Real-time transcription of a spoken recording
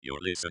You're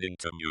listening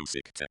to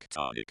Music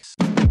Tectonics.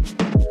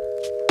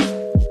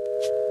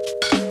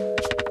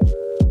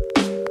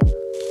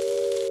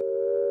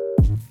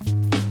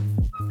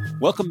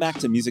 Welcome back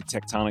to Music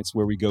Tectonics,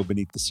 where we go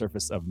beneath the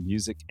surface of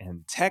music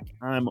and tech.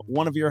 I'm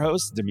one of your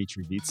hosts,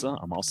 Dmitri Vietze.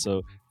 I'm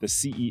also the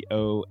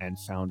CEO and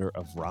founder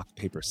of Rock,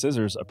 Paper,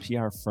 Scissors, a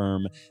PR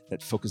firm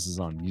that focuses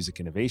on music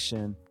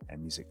innovation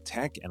and music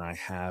tech. And I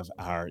have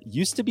our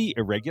used to be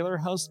irregular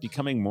host,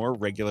 becoming more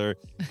regular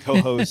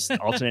co-host,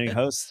 alternating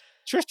host,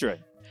 Tristra.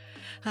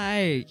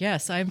 Hi,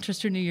 yes, I'm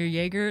Tristra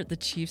Newyear-Yeager, the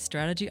Chief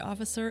Strategy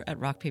Officer at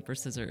Rock, Paper,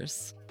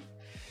 Scissors.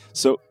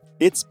 So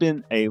it's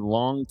been a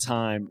long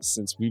time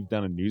since we've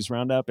done a news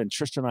roundup, and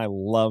Tristra and I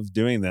love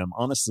doing them.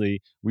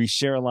 Honestly, we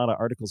share a lot of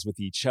articles with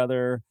each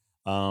other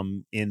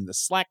in the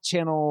Slack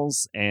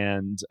channels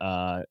and,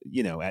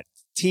 at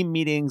team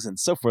meetings and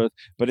so forth.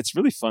 But it's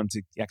really fun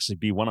to actually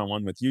be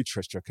one-on-one with you,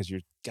 Tristra, because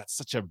you've got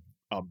such a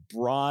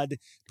broad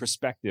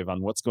perspective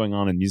on what's going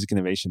on in music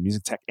innovation,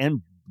 music tech,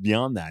 and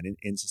beyond that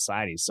in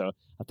society. So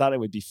I thought it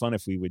would be fun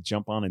if we would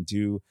jump on and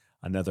do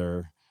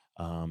another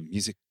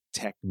music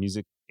tech,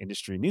 music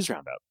industry news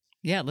roundup.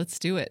 Yeah, let's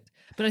do it.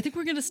 But I think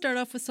we're going to start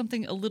off with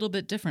something a little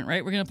bit different,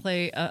 right? We're going to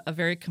play a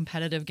very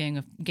competitive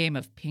game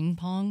of ping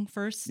pong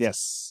first.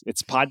 Yes,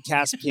 it's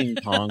podcast ping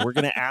pong. We're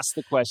going to ask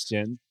the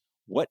question,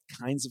 what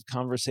kinds of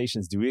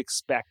conversations do we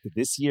expect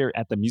this year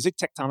at the Music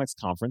Tectonics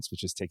Conference,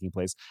 which is taking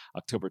place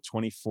October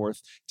 24th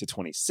to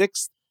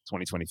 26th,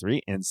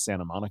 2023 in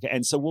Santa Monica.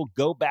 And so we'll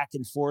go back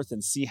and forth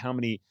and see how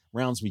many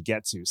rounds we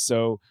get to.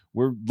 So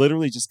we're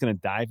literally just going to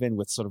dive in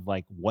with sort of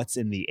like what's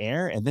in the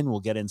air, and then we'll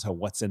get into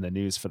what's in the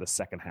news for the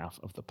second half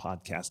of the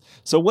podcast.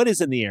 So what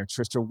is in the air,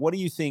 Tristra? What do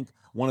you think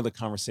one of the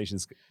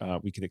conversations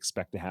we could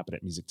expect to happen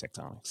at Music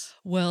Tectonics?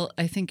 Well,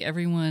 I think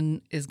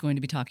everyone is going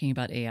to be talking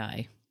about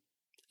AI.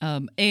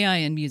 AI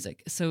and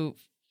music. So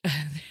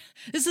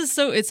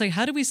it's like,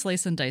 how do we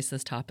slice and dice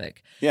this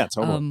topic? Yeah,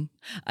 totally.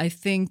 I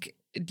think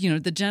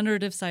the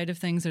generative side of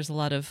things, there's a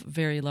lot of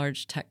very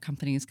large tech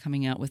companies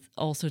coming out with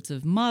all sorts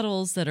of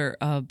models that are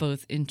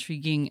both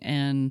intriguing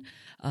and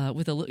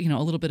with a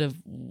little bit of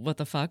what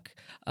the fuck,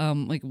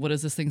 like what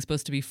is this thing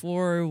supposed to be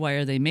for? Why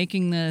are they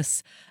making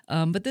this?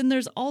 But then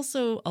there's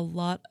also a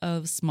lot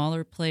of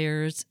smaller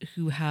players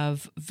who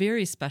have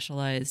very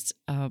specialized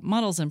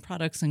models and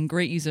products and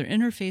great user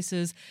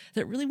interfaces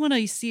that really want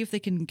to see if they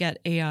can get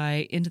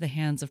AI into the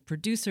hands of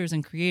producers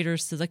and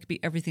creators. So that could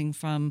be everything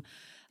from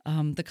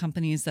the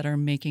companies that are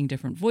making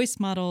different voice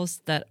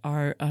models that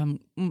are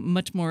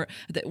much more,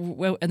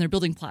 and they're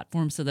building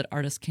platforms so that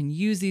artists can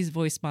use these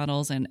voice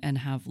models and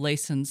have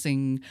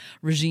licensing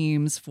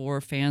regimes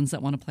for fans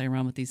that want to play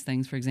around with these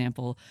things, for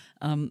example.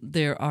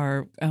 There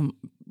are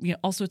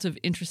all sorts of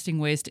interesting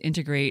ways to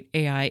integrate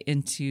AI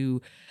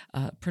into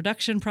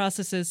production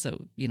processes.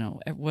 So,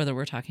 whether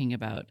we're talking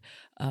about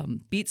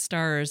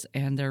BeatStars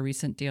and their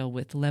recent deal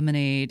with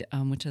Lemonade,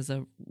 which is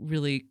a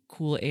really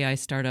cool AI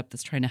startup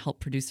that's trying to help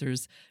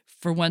producers,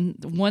 for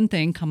one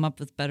thing, come up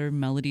with better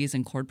melodies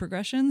and chord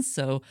progressions.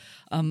 So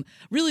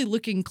really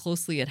looking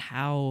closely at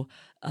how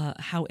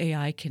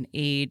AI can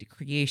aid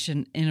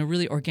creation in a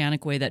really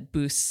organic way that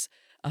boosts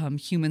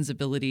humans'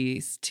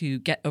 abilities to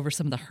get over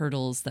some of the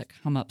hurdles that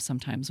come up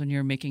sometimes when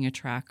you're making a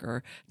track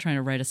or trying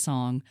to write a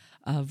song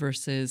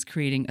versus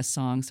creating a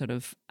song sort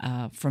of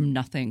from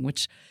nothing,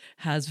 which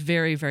has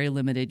very, very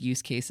limited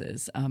use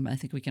cases. I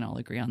think we can all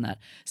agree on that.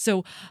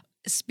 So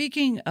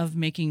speaking of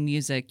making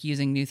music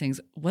using new things,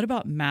 what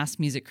about mass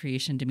music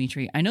creation,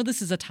 Dmitri? I know this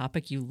is a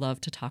topic you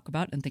love to talk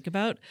about and think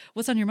about.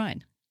 What's on your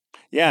mind?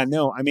 Yeah,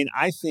 no, I mean,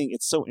 I think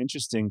it's so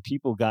interesting.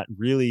 People got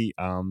really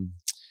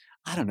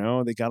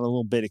they got a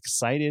little bit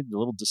excited, a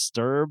little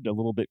disturbed, a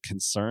little bit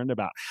concerned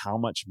about how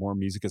much more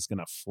music is going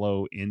to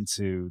flow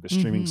into the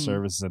streaming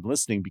services and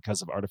listening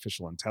because of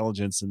artificial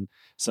intelligence and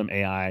some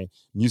AI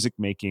music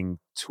making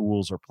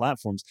tools or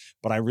platforms.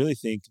 But I really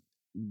think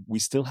we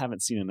still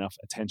haven't seen enough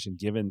attention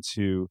given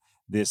to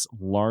this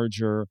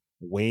larger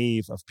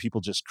wave of people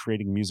just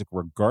creating music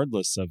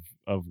regardless of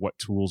what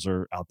tools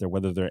are out there,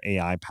 whether they're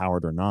AI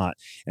powered or not.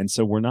 And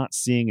so we're not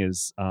seeing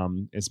as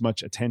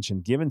much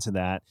attention given to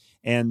that.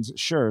 And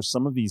sure,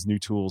 some of these new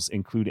tools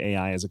include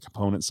AI as a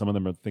component. Some of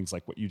them are things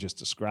like what you just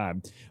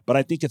described. But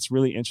I think it's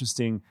really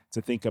interesting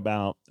to think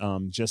about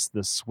just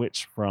the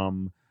switch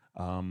from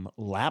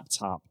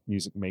laptop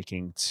music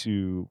making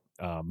to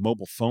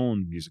mobile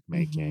phone music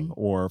making,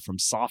 or from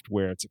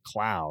software to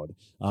cloud.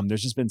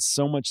 There's just been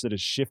so much that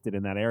has shifted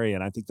in that area,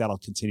 and I think that'll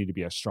continue to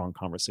be a strong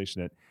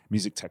conversation at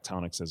Music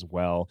Tectonics as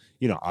well.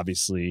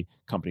 Obviously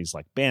companies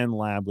like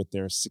BandLab with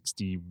their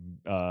 60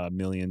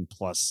 million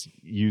plus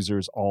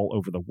users all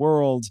over the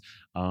world,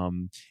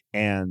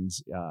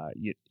 there's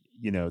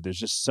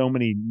just so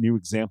many new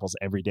examples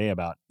every day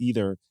about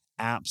either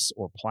apps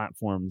or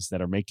platforms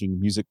that are making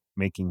music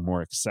making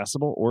more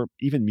accessible, or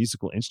even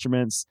musical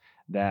instruments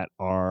that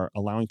are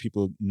allowing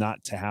people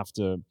not to have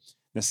to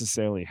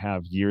necessarily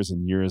have years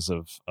and years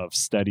of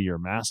study or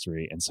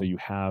mastery. And so you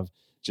have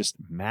just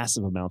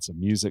massive amounts of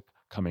music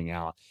coming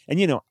out. And,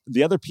 you know,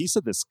 the other piece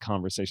of this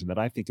conversation that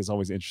I think is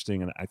always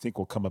interesting, and I think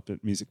will come up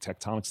at Music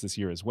Tectonics this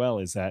year as well,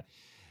 is that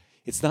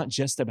it's not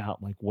just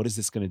about like, what is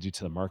this going to do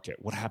to the market?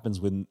 What happens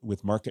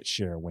with market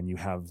share when you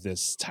have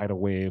this tidal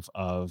wave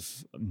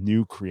of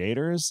new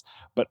creators,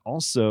 but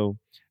also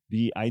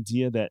the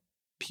idea that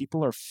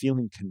people are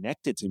feeling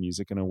connected to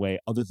music in a way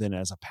other than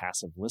as a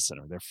passive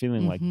listener. They're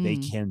feeling like they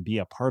can be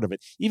a part of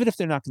it, even if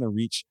they're not going to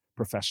reach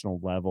professional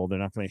level. They're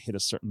not going to hit a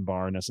certain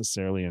bar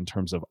necessarily in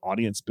terms of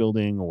audience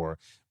building, or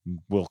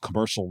will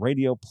commercial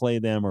radio play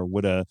them, or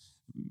would a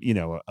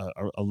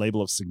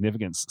label of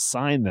significance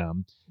sign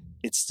them.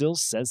 It still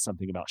says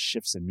something about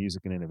shifts in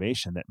music and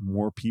innovation, that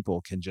more people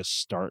can just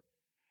start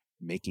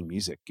making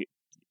music,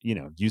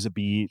 use a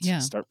beat,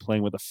 start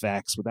playing with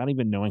effects without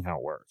even knowing how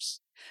it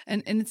works.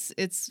 And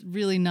it's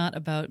really not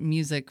about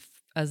music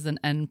as an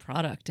end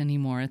product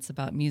anymore. It's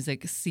about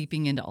music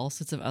seeping into all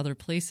sorts of other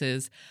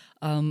places.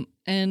 And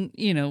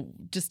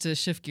just to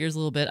shift gears a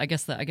little bit, I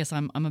guess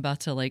I'm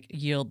about to like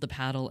yield the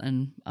paddle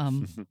and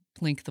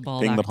plink the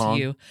ball back to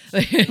you.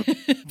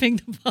 Ping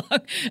the pong.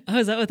 Oh,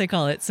 is that what they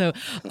call it? So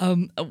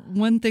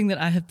one thing that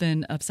I have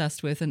been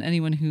obsessed with, and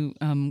anyone who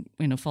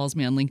follows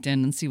me on LinkedIn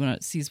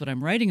and sees what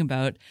I'm writing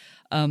about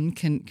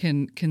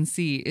can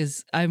see,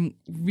 is I'm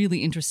really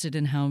interested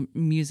in how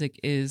music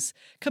is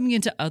coming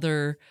into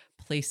other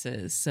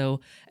places. So,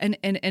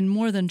 and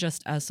more than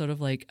just as sort of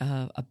like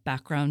a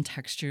background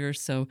texture.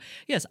 So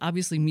yes,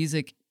 obviously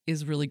music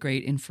is really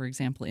great for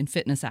example, in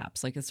fitness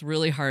apps. Like, it's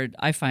really hard.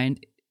 I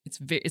find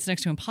it's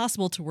next to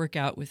impossible to work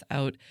out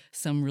without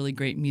some really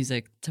great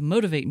music to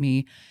motivate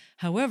me.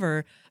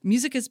 However,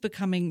 music is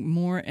becoming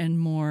more and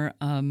more,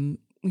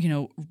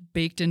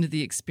 baked into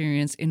the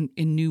experience in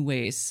new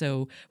ways.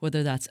 So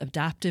whether that's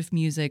adaptive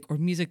music or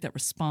music that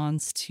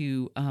responds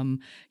to,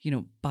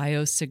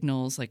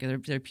 biosignals, like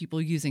there are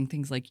people using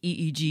things like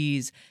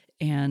EEGs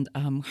and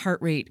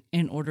heart rate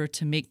in order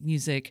to make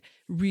music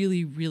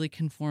really, really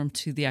conform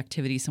to the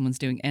activity someone's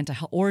doing, and to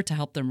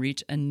help them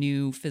reach a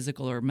new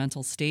physical or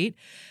mental state.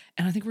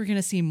 And I think we're going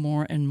to see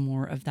more and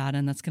more of that,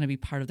 and that's going to be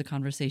part of the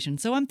conversation.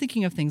 So I'm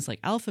thinking of things like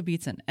Alpha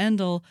Beats and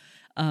Endel.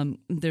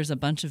 There's a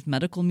bunch of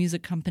medical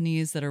music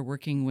companies that are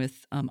working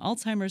with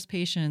Alzheimer's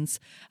patients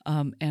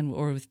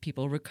or with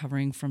people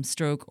recovering from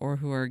stroke, or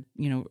who are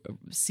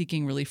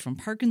seeking relief from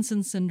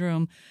Parkinson's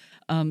syndrome.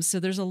 So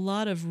there's a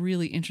lot of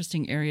really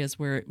interesting areas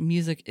where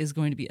music is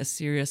going to be a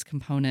serious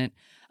component.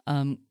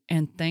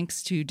 And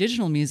thanks to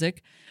digital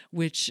music,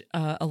 which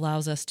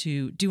allows us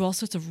to do all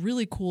sorts of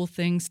really cool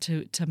things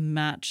to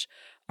match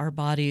our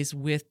bodies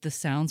with the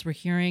sounds we're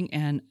hearing,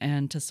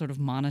 and to sort of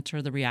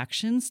monitor the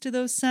reactions to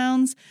those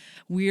sounds,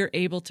 we're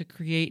able to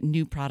create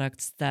new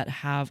products that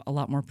have a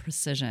lot more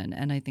precision.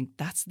 And I think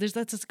that's just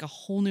like a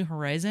whole new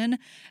horizon.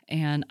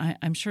 And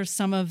I'm sure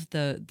some of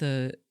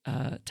the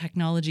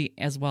technology,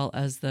 as well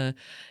as the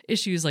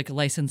issues like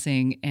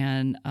licensing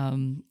and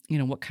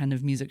what kind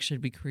of music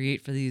should we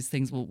create for these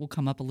things, will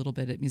come up a little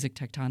bit at Music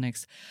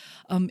Tectonics.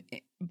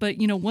 But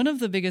one of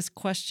the biggest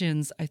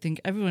questions I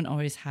think everyone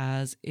always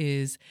has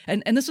is,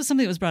 and this was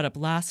something that was brought up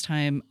last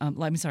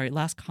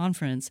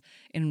conference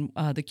in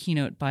the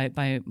keynote by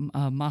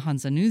Mahan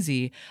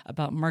Zanuzzi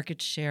about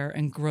market share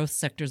and growth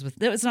sectors.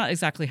 It's not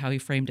exactly how he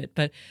framed it,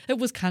 but it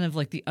was kind of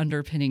like the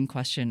underpinning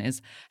question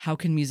is, how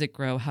can music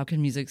grow? How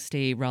can music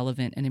stay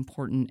relevant and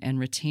important and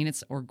retain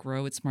its or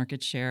grow its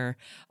market share?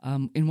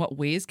 In what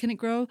ways can it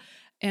grow?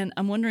 And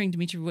I'm wondering,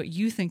 Dmitri, what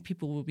you think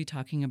people will be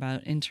talking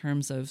about in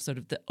terms of sort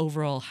of the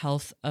overall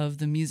health of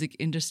the music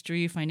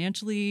industry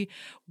financially,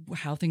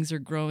 how things are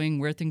growing,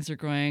 where things are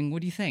growing.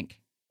 What do you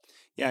think?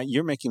 Yeah,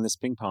 you're making this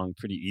ping pong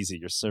pretty easy.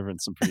 You're serving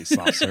some pretty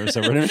soft serves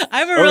over to me. I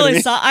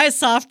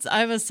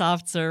have a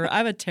soft serve.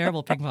 I'm a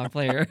terrible ping pong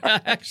player,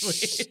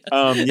 actually.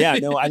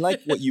 I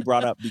like what you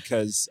brought up,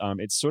 because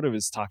it sort of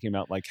is talking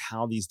about like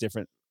how these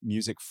different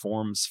music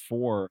forms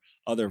for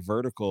other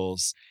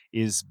verticals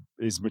is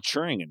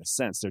maturing in a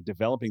sense. They're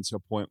developing to a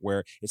point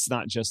where it's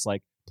not just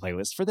like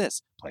playlist for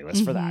this,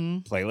 playlist for that,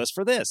 playlist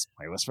for this,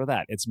 playlist for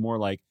that. It's more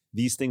like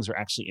these things are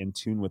actually in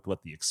tune with what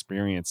the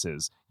experience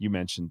is. You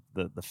mentioned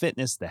the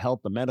fitness, the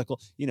health, the medical,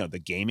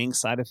 the gaming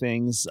side of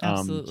things.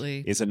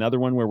 Absolutely. Is another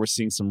one where we're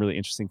seeing some really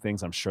interesting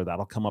things. I'm sure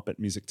that'll come up at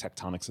Music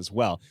Tectonics as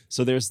well.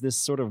 So there's this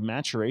sort of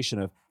maturation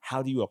of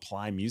how do you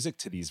apply music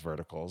to these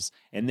verticals?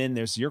 And then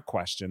there's your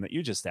question that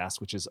you just asked,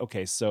 which is,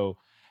 okay, so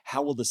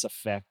how will this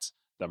affect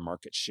the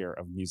market share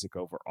of music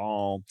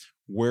overall?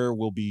 Where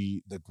will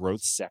be the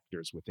growth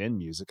sectors within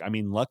music? I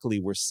mean, luckily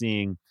we're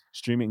seeing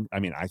streaming. I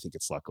mean, I think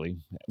it's luckily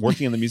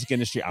working in the music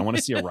industry. I want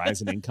to see a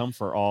rise in income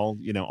for all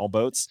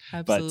boats.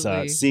 Absolutely.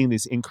 But seeing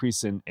this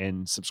increase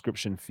in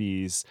subscription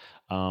fees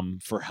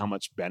for how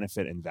much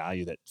benefit and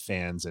value that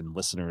fans and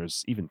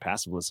listeners, even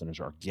passive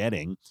listeners, are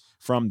getting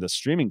from the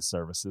streaming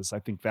services, I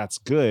think that's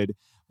good.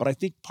 But I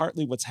think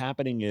partly what's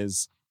happening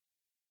is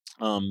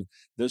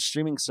those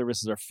streaming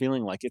services are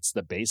feeling like it's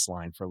the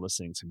baseline for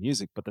listening to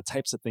music, but the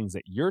types of things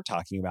that you're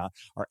talking about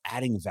are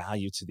adding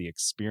value to the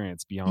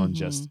experience beyond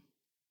just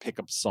pick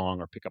up a song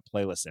or pick a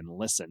playlist and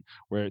listen,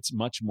 where it's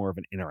much more of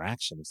an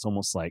interaction. It's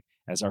almost like,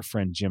 as our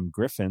friend Jim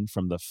Griffin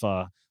from the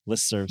Pho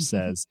listserv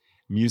says,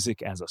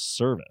 music as a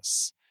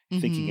service.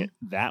 Thinking it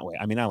that way.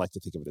 I mean, I like to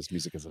think of it as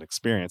music as an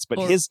experience, but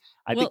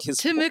I think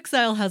Tim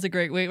Exile has a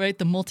great way, right?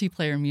 The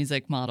multiplayer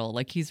music model.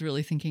 Like he's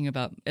really thinking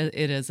about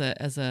it as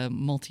a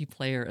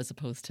multiplayer as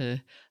opposed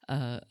to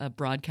a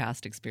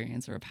broadcast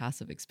experience or a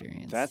passive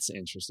experience. That's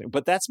interesting,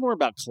 but that's more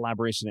about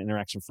collaboration and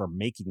interaction for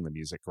making the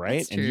music, right?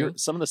 That's true. And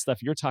some of the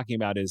stuff you're talking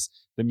about is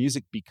the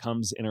music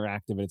becomes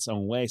interactive in its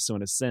own way. So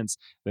in a sense,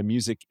 the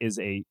music is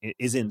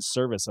in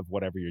service of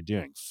whatever you're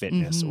doing,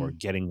 fitness or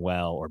getting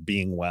well or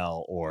being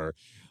well or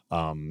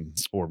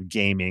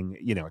gaming,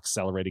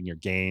 accelerating your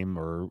game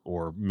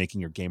or making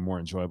your game more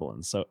enjoyable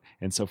and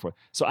so forth.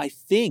 So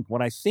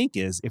what I think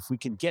is if we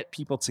can get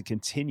people to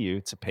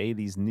continue to pay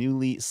these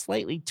newly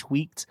slightly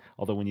tweaked,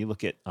 although when you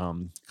look at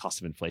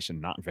cost of inflation,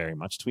 not very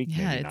much tweaked,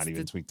 maybe not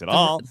even tweaked at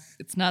all.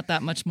 It's not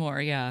that much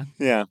more. Yeah.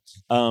 Yeah.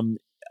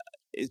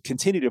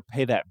 Continue to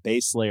pay that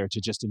base layer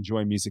to just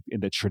enjoy music in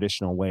the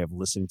traditional way of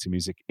listening to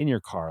music in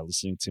your car,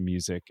 listening to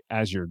music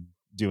as you're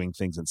doing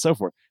things and so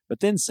forth.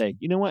 But then say,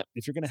 you know what,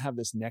 if you're going to have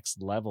this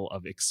next level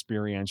of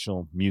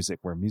experiential music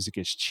where music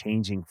is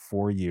changing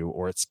for you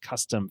or it's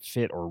custom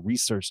fit or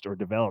researched or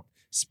developed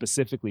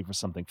specifically for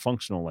something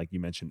functional, like you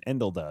mentioned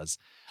Endel does,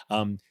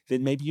 then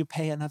maybe you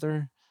pay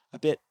a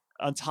bit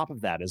on top of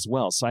that as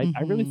well. So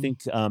I really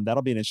think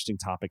that'll be an interesting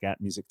topic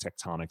at Music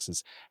Tectonics,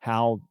 is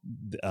how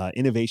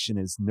innovation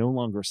is no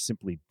longer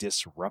simply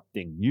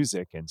disrupting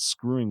music and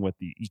screwing with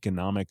the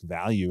economic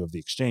value of the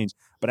exchange,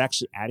 but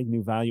actually adding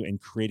new value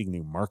and creating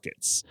new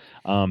markets.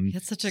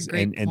 That's such a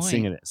great point. And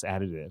seeing it as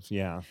additive.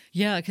 Yeah.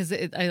 Yeah, because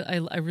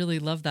I really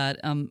love that.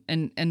 And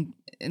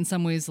in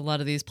some ways, a lot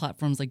of these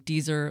platforms like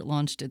Deezer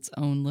launched its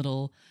own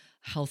little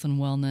health and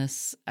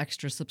wellness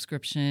extra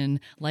subscription.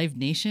 Live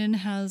Nation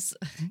has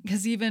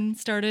even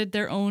started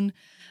their own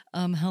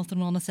health and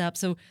wellness app.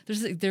 So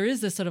there is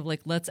this sort of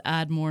like, let's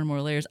add more and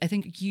more layers. I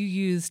think you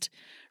used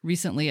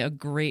recently a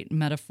great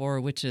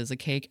metaphor, which is a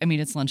cake. I mean,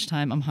 it's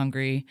lunchtime. I'm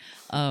hungry.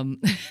 A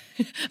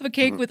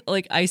cake with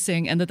like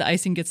icing, and that the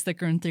icing gets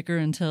thicker and thicker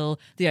until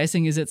the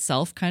icing is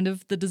itself kind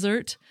of the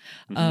dessert.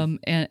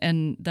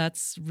 And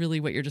that's really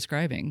what you're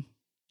describing.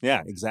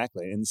 Yeah,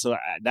 exactly. And so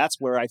that's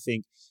where I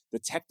think the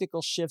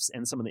technical shifts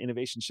and some of the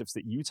innovation shifts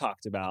that you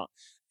talked about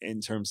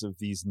in terms of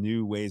these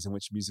new ways in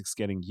which music's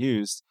getting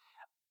used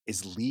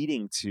is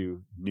leading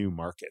to new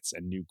markets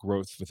and new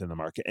growth within the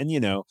market. And,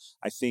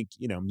 I think,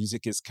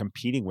 music is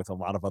competing with a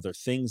lot of other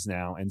things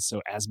now. And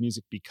so as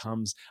music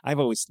becomes, I've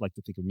always liked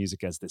to think of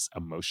music as this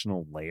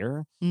emotional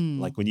layer.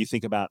 Like when you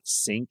think about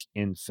sync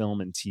in film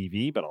and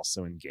TV, but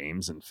also in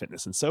games and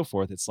fitness and so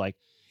forth, it's like,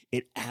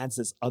 it adds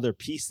this other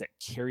piece that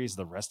carries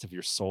the rest of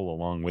your soul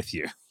along with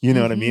you. You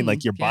know what I mean?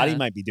 Like your body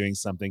might be doing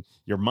something,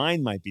 your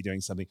mind might be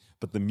doing something,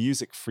 but the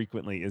music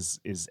frequently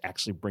is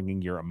actually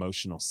bringing your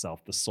emotional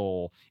self, the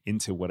soul,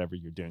 into whatever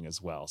you're doing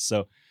as well.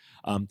 So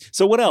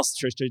what else,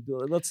 Tristra?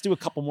 Let's do a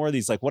couple more of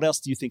these. Like, what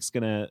else do you think is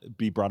going to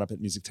be brought up at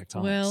Music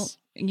Tectonics?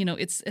 Well,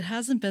 it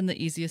hasn't been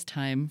the easiest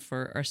time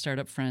for our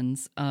startup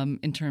friends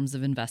in terms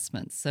of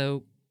investments.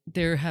 So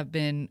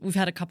we've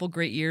had a couple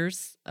great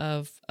years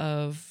of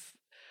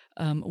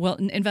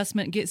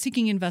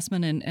seeking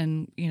investment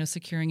and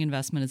securing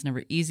investment is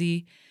never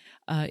easy.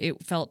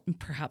 It felt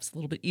perhaps a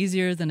little bit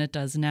easier than it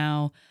does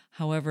now.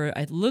 However,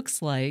 it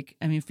looks like,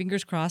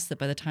 fingers crossed that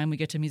by the time we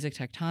get to Music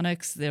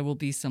Tectonics, there will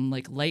be some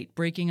like light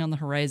breaking on the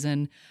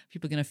horizon.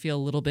 People are going to feel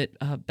a little bit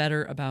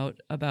better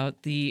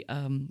about the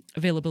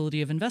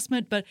availability of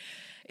investment. But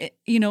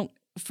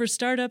for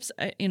startups,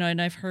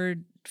 and I've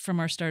heard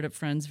from our startup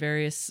friends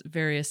various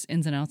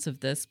ins and outs of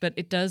this, but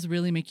it does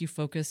really make you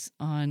focus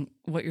on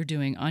what you're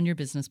doing, on your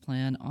business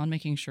plan, on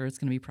making sure it's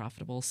going to be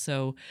profitable.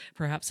 So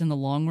perhaps in the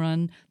long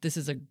run, this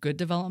is a good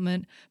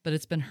development, but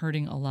it's been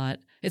hurting a lot.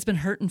 It's been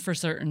hurting for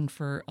certain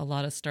for a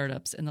lot of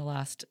startups in the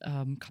last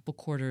couple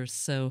quarters.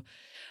 So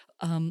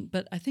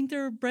but I think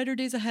there are brighter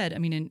days ahead.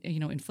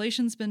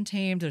 Inflation's been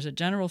tamed. There's a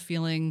general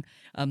feeling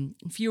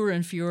fewer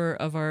and fewer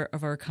of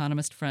our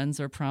economist friends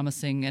are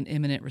promising an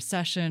imminent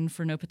recession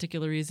for no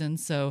particular reason.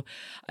 So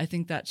I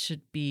think that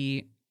should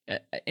be,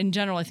 in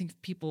general, I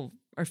think people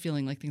are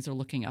feeling like things are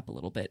looking up a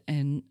little bit.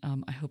 And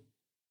I hope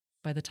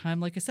by the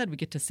time, like I said, we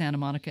get to Santa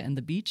Monica and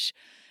the beach,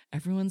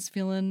 everyone's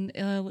feeling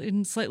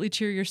in slightly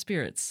cheerier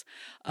spirits.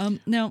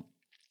 Now,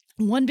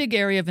 one big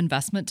area of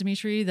investment,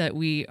 Dmitri, that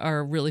we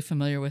are really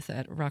familiar with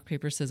at Rock,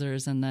 Paper,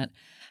 Scissors, and that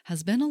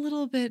has been a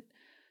little bit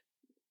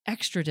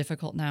extra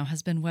difficult now,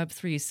 has been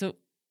Web3. So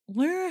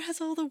where have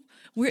all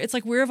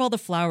the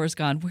flowers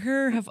gone?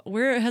 Where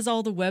has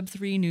all the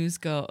Web3 news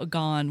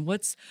gone?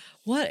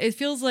 It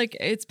feels like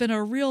it's been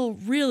a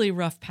really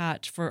rough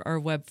patch for our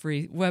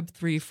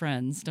Web3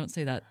 friends. Don't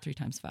say that 3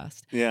 times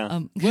fast. Yeah.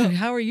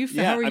 How are you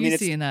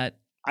seeing that?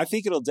 I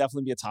think it'll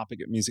definitely be a topic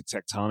at Music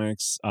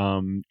Tectonics,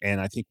 and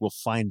I think we'll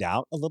find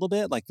out a little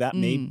bit like that.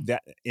 Maybe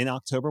that in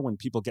October when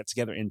people get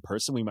together in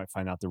person, we might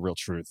find out the real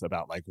truth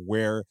about like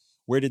where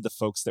did the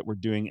folks that were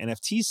doing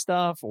NFT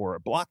stuff or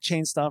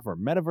blockchain stuff or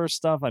metaverse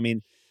stuff.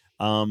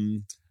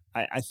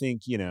 I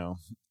think,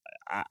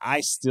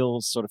 I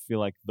still sort of feel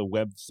like the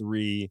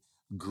Web3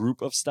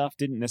 group of stuff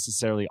didn't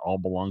necessarily all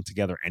belong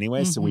together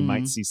anyway. So we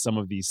might see some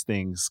of these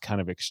things kind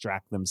of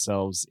extract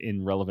themselves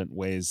in relevant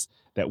ways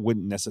that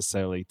wouldn't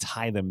necessarily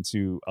tie them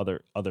to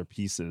other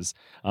pieces.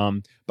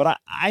 But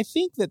I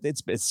think that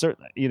it's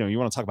certainly, you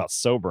want to talk about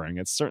sobering.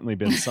 It's certainly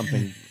been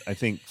something I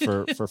think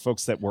for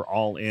folks that were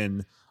all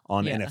in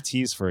on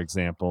NFTs, for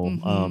example,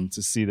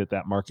 to see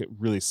that market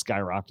really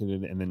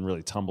skyrocketed and then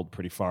really tumbled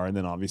pretty far. And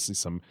then obviously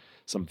some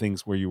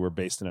things where you were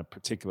based in a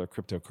particular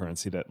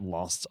cryptocurrency that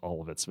lost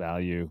all of its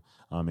value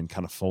and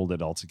kind of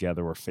folded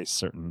altogether or faced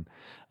certain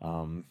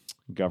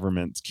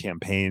government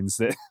campaigns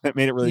that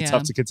made it really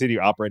tough to continue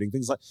operating.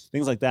 Things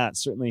like that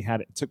certainly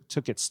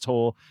took its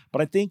toll.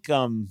 But I think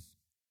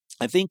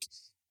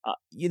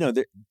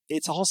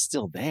it's all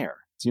still there.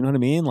 Do you know what I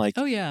mean? Like,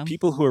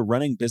 people who are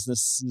running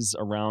businesses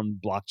around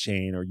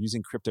blockchain or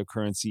using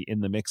cryptocurrency in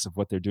the mix of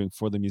what they're doing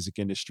for the music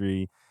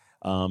industry,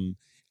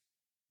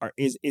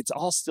 it's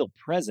all still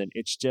present.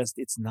 It's just,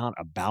 it's not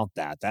about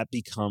that. That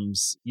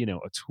becomes, a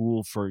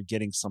tool for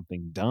getting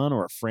something done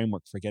or a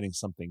framework for getting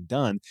something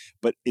done.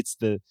 But it's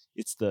the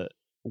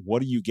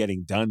what are you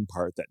getting done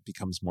part that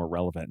becomes more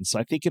relevant. And so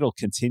I think it'll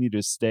continue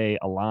to stay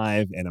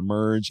alive and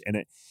emerge.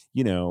 And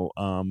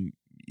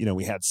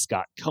we had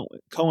Scott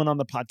Cohen on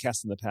the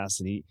podcast in the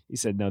past, and he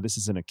said, no, this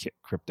isn't a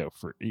crypto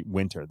for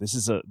winter. This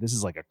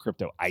is like a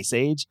crypto ice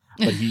age.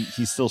 But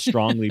he still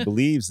strongly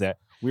believes that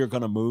we are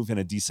going to move in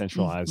a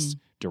decentralized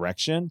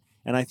direction.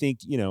 And I think,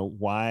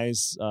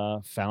 wise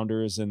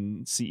founders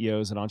and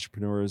CEOs and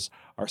entrepreneurs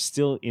are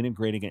still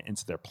integrating it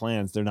into their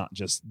plans. They're not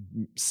just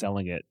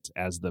selling it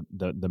as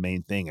the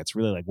main thing. It's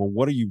really like, well,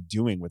 what are you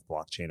doing with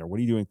blockchain, or what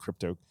are you doing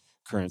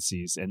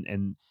cryptocurrencies,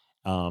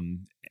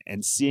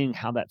 and seeing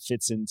how that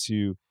fits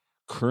into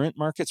current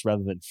markets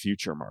rather than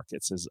future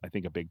markets is, I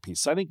think, a big piece.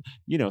 So I think,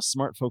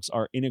 smart folks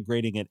are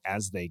integrating it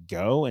as they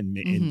go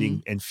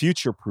and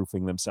future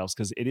proofing themselves,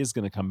 because it is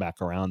going to come back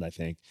around, I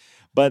think.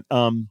 But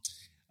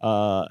and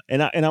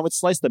I would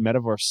slice the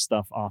metaverse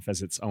stuff off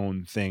as its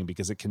own thing,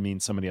 because it can mean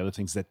so many other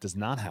things that does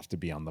not have to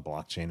be on the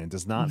blockchain and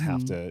does not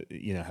have to,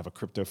 have a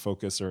crypto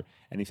focus or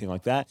anything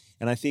like that.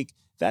 And I think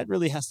that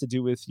really has to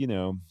do with,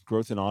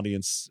 growth in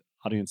audience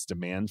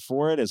demand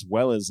for it, as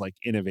well as like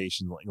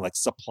innovation, like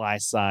supply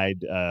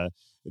side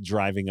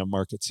driving a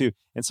market too.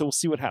 And so we'll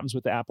see what happens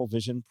with the Apple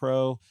Vision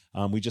Pro.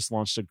 We just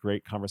launched a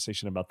great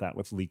conversation about that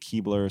with Lee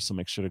Keebler, so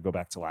make sure to go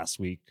back to last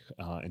week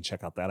and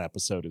check out that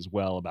episode as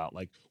well, about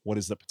like what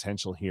is the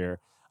potential here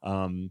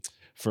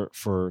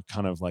for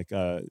kind of like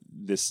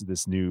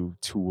this new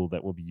tool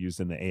that will be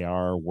used in the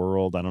AR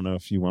world. I don't know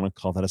if you want to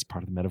call that as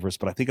part of the metaverse,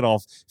 but I think it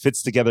all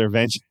fits together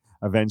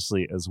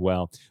eventually as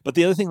well. But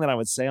the other thing that I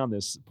would say on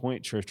this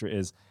point, Tristra,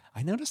 is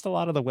I noticed a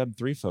lot of the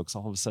Web3 folks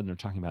all of a sudden are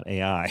talking about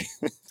AI.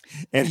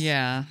 And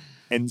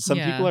some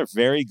people are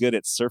very good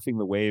at surfing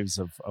the waves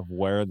of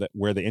where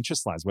the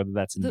interest lies, whether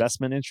that's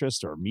investment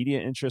interest or media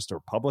interest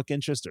or public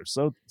interest or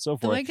so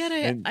forth. So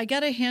I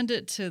gotta hand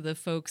it to the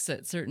folks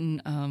at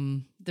certain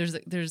there's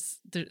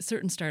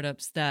certain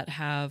startups that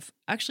have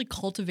actually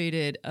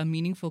cultivated a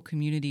meaningful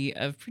community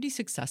of pretty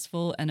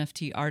successful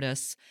NFT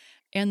artists,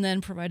 and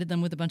then provided them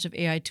with a bunch of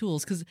AI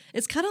tools, because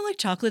it's kind of like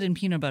chocolate and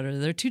peanut butter.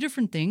 They're two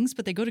different things,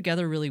 but they go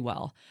together really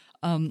well.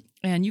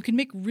 And you can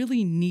make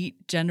really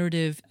neat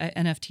generative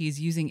NFTs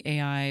using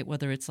AI,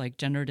 whether it's like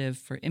generative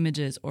for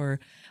images or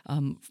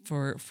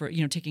for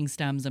taking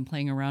stems and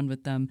playing around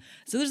with them.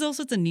 So there's all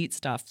sorts of neat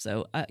stuff.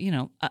 So I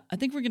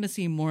think we're going to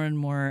see more and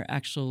more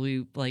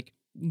actually like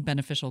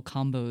beneficial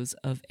combos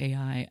of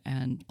AI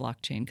and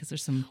blockchain, because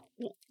there's some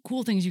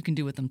cool things you can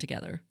do with them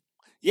together.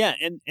 Yeah,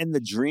 and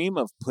the dream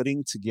of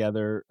putting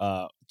together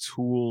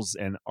tools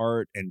and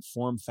art and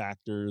form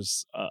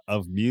factors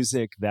of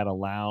music that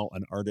allow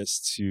an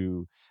artist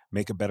to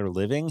make a better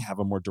living, have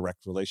a more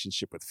direct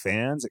relationship with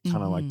fans. It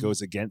kind of like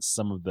goes against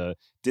some of the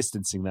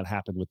distancing that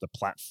happened with the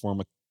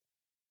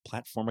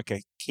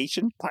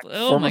platformification.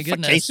 Oh my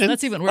goodness,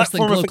 that's even worse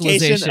than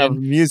globalization of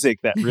music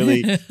that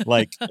really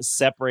like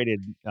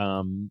separated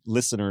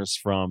listeners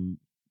from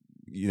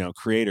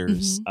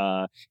creators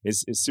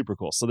is super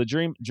cool. So the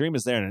dream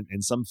is there,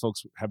 and some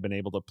folks have been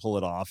able to pull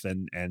it off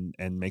and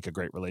make a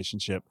great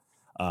relationship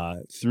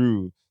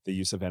through the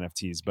use of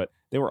NFTs. But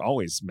they were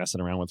always messing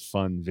around with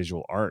fun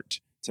visual art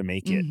to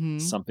make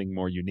it something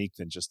more unique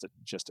than just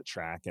a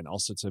track, and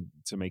also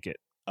to make it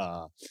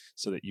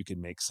so that you can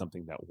make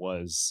something that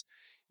was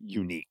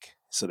unique,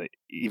 so that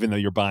even though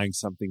you're buying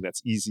something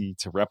that's easy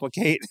to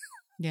replicate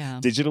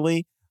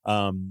digitally,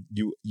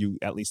 you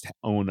at least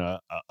own a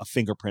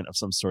fingerprint of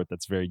some sort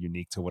that's very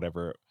unique to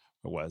whatever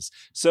it was.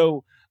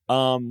 So,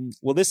 well,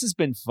 this has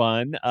been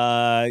fun.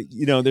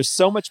 There's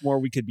so much more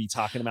we could be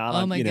talking about.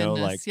 Oh my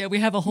goodness! We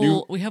have a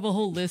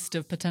whole list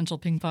of potential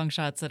ping pong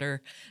shots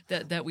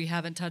that we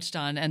haven't touched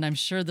on, and I'm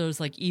sure there's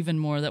like even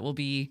more that will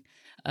be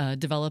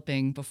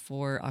developing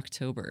before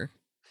October.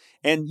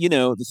 And,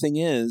 the thing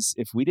is,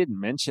 if we didn't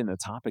mention a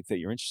topic that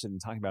you're interested in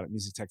talking about at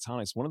Music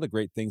Tectonics, one of the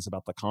great things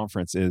about the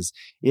conference is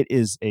it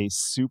is a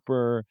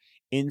super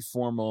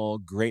informal,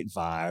 great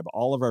vibe.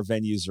 All of our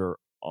venues are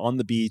on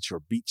the beach or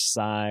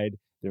beachside.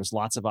 There's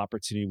lots of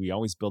opportunity. We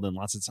always build in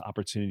lots of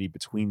opportunity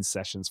between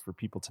sessions for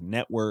people to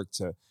network,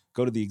 to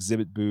go to the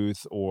exhibit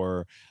booth,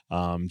 or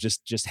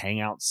just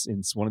hang out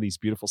in one of these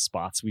beautiful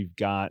spots we've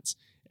got,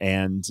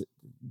 and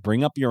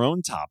bring up your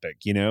own topic,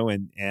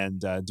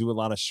 and do a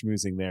lot of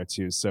schmoozing there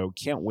too. So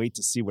can't wait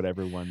to see what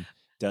everyone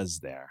does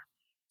there.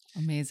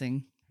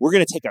 Amazing. We're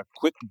going to take a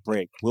quick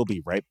break. We'll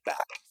be right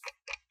back.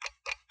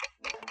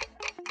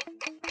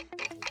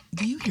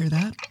 Do you hear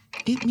that?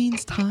 It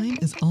means time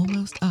is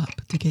almost up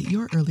to get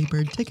your early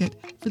bird ticket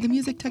for the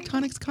Music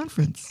Tectonics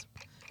Conference.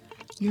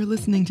 You're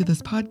listening to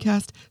this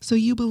podcast, so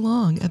you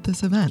belong at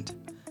this event.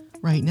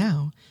 Right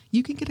now,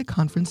 you can get a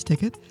conference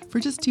ticket for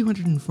just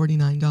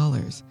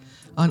 $249.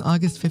 On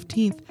August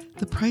 15th,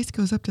 the price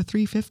goes up to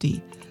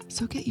 $350,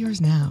 so get yours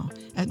now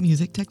at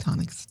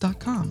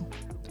musictectonics.com.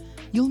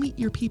 You'll meet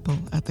your people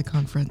at the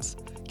conference,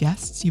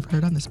 guests you've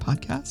heard on this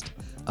podcast,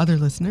 other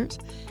listeners,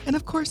 and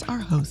of course our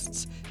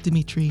hosts,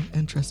 Dmitri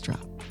and Tristra.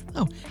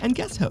 Oh, and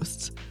guest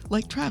hosts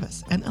like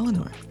Travis and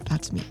Eleanor.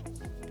 That's me.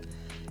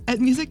 At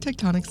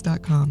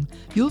musictectonics.com,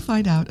 you'll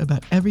find out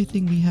about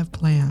everything we have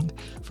planned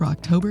for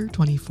October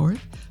 24th,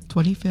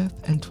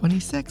 25th, and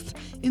 26th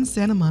in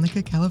Santa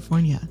Monica,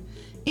 California,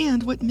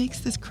 and what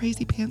makes this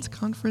Crazy Pants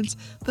Conference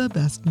the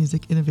best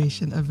music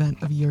innovation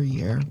event of your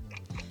year.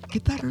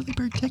 Get that early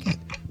bird ticket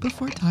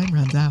before time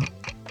runs out.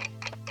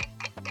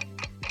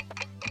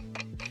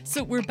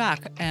 So we're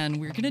back, and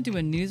we're going to do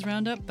a news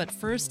roundup. But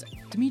first,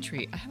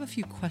 Dmitri, I have a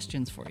few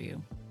questions for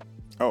you.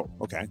 Oh,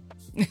 okay.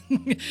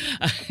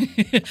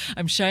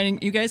 I'm shining.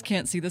 You guys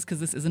can't see this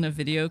because this isn't a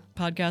video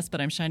podcast, but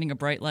I'm shining a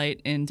bright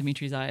light in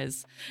Dimitri's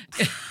eyes.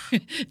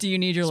 Do you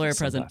need your lawyer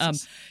present?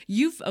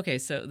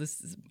 So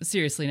this is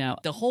seriously now.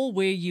 The whole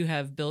way you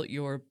have built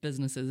your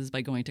businesses is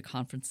by going to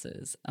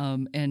conferences.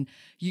 And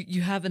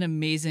you have an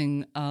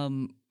amazing,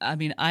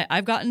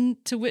 I've gotten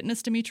to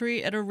witness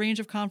Dmitri at a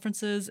range of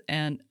conferences,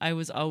 and I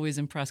was always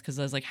impressed because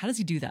I was like, how does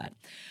he do that?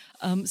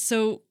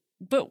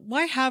 But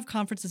why have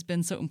conferences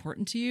been so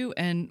important to you,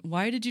 and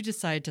why did you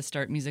decide to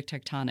start Music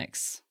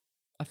Tectonics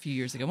a few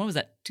years ago? When was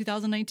that?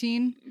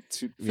 2019?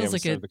 Feels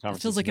like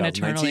an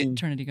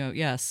eternity ago.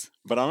 Yes.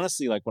 But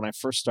honestly, like when I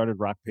first started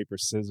Rock, Paper,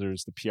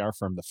 Scissors, the PR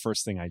firm, the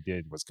first thing I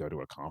did was go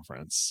to a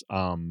conference.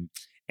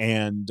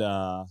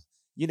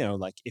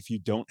 Like if you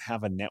don't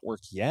have a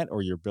network yet,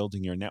 or you're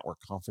building your network,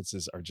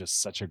 conferences are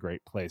just such a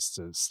great place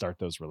to start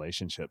those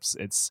relationships.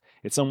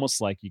 It's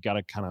almost like you got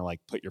to kind of like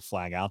put your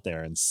flag out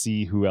there and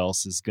see who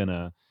else is going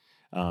to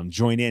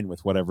join in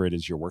with whatever it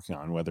is you're working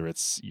on, whether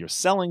it's you're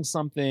selling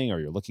something or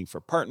you're looking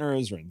for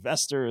partners or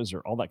investors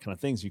or all that kind of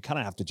things. You kind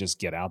of have to just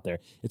get out there.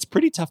 It's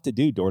pretty tough to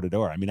do door to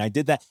door. I mean, I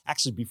did that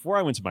actually before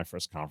I went to my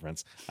first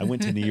conference. I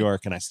went to New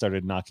York and I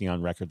started knocking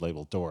on record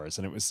label doors,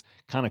 and it was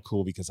kind of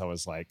cool because I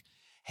was like,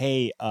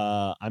 hey,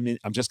 I'm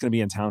just going to be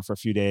in town for a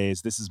few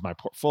days. This is my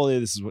portfolio.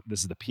 This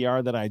is the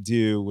PR that I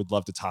do. Would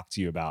love to talk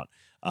to you about,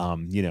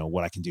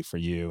 what I can do for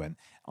you. And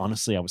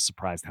honestly, I was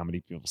surprised how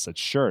many people said,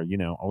 sure,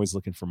 always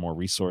looking for more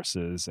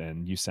resources,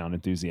 and you sound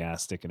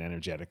enthusiastic and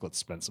energetic. Let's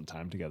spend some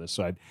time together.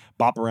 So I'd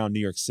bop around New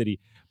York City.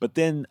 But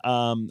then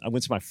I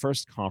went to my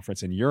first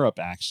conference in Europe,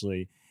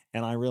 actually,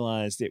 and I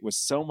realized it was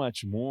so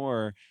much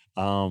more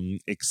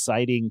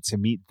exciting to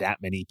meet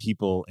that many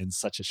people in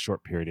such a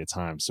short period of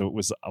time. So it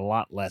was a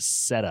lot less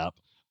setup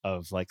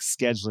of like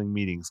scheduling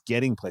meetings,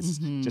 getting places,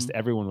 just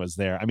everyone was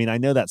there. I mean, I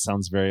know that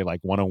sounds very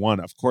like 101.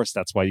 Of course,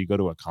 that's why you go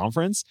to a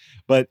conference,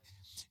 but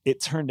it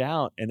turned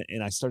out, and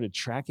I started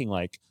tracking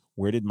like,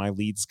 where did my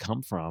leads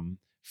come from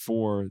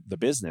for the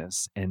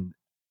business? And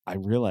I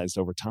realized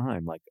over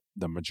time, like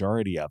the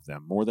majority of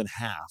them, more than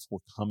half,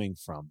 were coming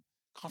from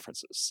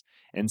conferences.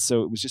 And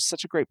so it was just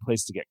such a great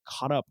place to get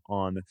caught up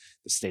on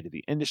the state of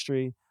the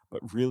industry.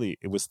 But really,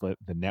 it was the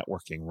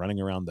networking, running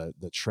around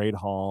the trade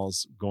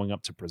halls, going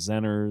up to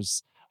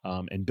presenters,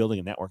 and building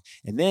a network.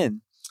 And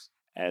then,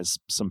 as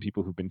some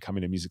people who've been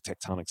coming to Music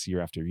Tectonics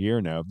year after year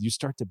know, you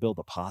start to build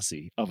a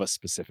posse of a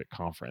specific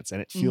conference,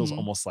 and it feels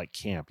almost like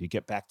camp. You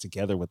get back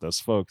together with those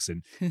folks,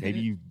 and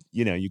maybe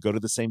you go to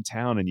the same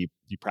town and you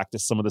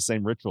practice some of the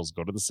same rituals,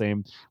 go to the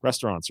same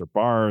restaurants or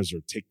bars, or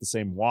take the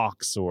same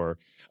walks, or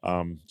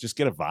just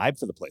get a vibe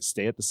for the place,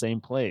 stay at the same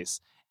place.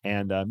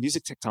 And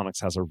Music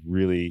Tectonics has a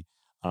really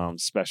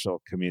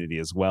special community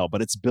as well,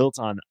 but it's built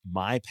on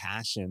my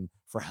passion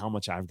for how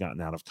much I've gotten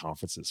out of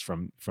conferences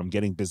from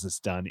getting business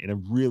done in a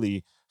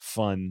really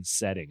fun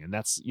setting. And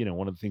that's,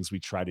 one of the things we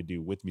try to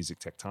do with Music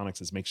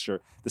Tectonics is make sure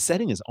the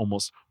setting is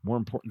almost more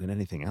important than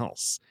anything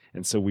else.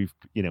 And so we've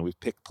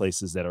picked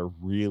places that are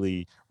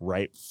really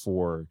ripe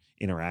for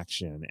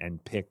interaction,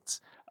 and picked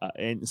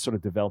and sort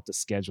of developed a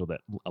schedule that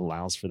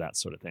allows for that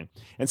sort of thing.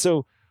 And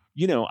so,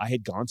 I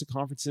had gone to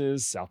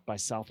conferences, South by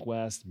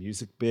Southwest,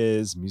 Music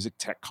Biz, Music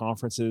Tech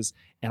conferences,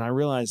 and I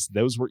realized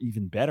those were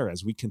even better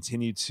as we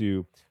continued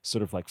to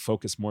sort of like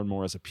focus more and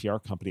more as a PR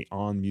company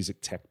on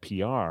music tech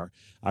PR.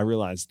 I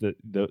realized that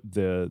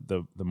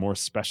the more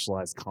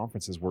specialized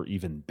conferences were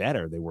even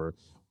better. They were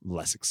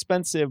less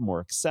expensive, more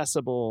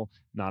accessible,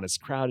 not as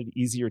crowded,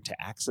 easier to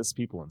access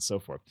people, and so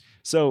forth.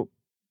 So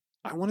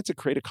I wanted to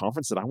create a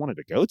conference that I wanted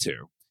to go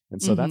to.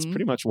 And so that's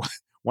pretty much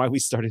why we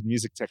started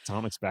Music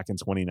Tectonics back in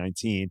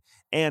 2019.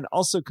 And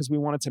also because we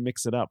wanted to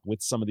mix it up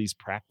with some of these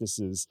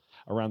practices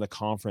around the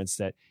conference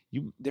that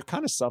they're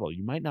kind of subtle.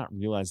 You might not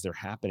realize they're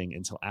happening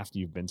until after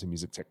you've been to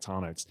Music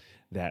Tectonics,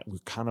 that we're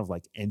kind of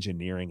like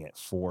engineering it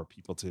for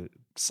people to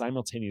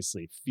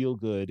simultaneously feel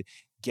good,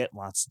 get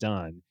lots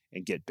done,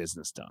 and get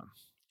business done.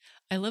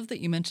 I love that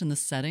you mentioned the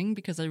setting,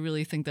 because I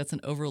really think that's an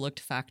overlooked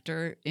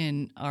factor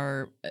in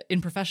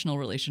professional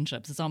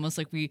relationships. It's almost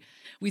like we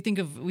think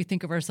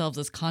of ourselves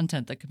as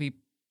content that could be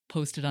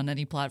posted on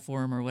any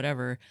platform or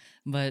whatever.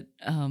 But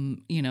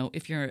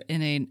if you're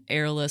in an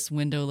airless,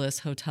 windowless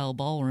hotel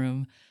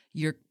ballroom,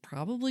 you're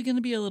probably going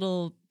to be a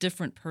little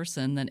different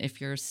person than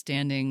if you're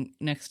standing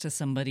next to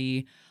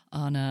somebody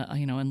on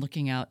and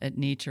looking out at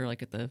nature,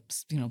 like at the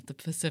the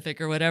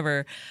Pacific or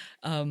whatever.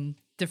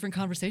 Different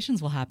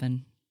conversations will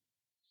happen.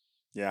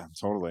 Yeah,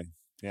 totally.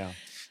 Yeah.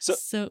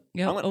 So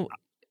yeah. I'm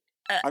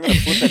gonna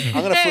flip it.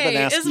 I'm gonna flip it and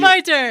ask you. It's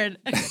my turn.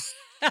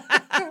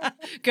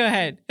 Go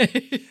ahead.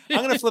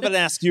 I'm gonna flip it and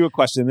ask you a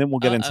question, and then we'll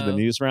get into the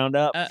news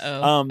roundup.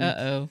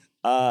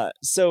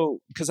 So,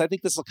 because I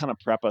think this will kind of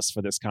prep us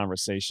for this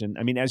conversation.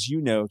 I mean, as you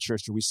know,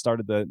 Tristra, we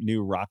started the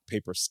new Rock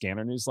Paper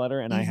Scanner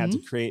newsletter, and I had to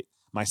create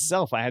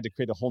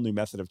a whole new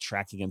method of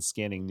tracking and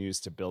scanning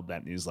news to build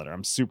that newsletter.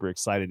 I'm super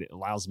excited. It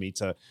allows me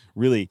to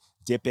really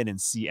dip in and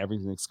see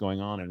everything that's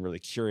going on and really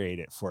curate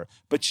it for it.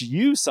 But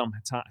you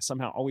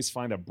somehow always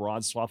find a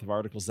broad swath of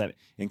articles that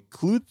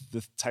include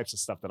the types of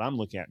stuff that I'm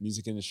looking at,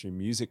 music industry,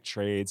 music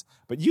trades,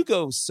 but you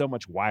go so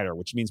much wider,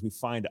 which means we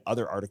find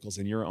other articles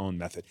in your own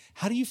method.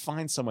 How do you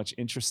find so much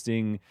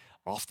interesting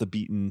off the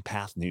beaten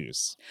path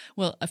news?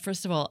 Well,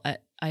 first of all,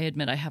 I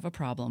admit I have a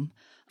problem.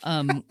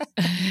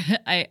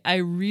 I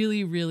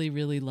really, really,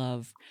 really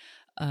love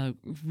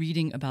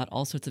reading about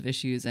all sorts of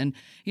issues. And,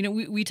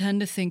 we tend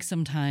to think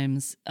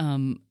sometimes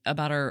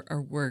about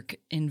our work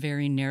in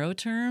very narrow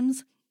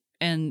terms.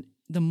 And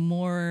the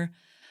more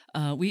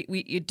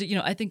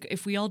I think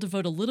if we all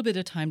devote a little bit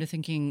of time to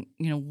thinking,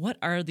 what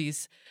are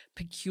these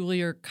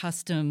peculiar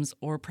customs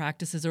or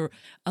practices or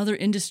other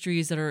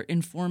industries that are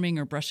informing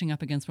or brushing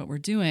up against what we're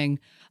doing,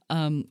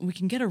 we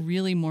can get a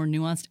really more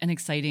nuanced and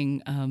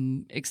exciting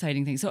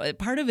thing. So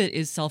part of it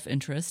is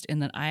self-interest in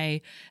that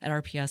I at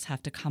RPS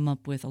have to come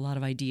up with a lot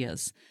of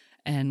ideas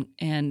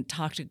and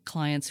talk to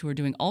clients who are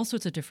doing all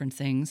sorts of different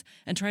things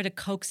and try to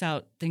coax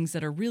out things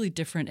that are really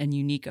different and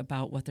unique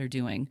about what they're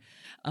doing.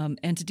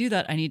 And to do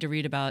that, I need to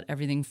read about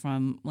everything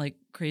from like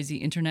crazy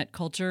internet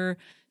culture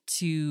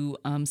to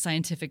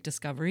scientific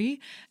discovery.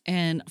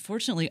 And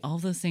fortunately, all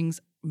those things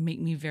make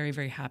me very,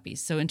 very happy.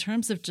 So in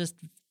terms of just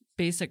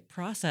basic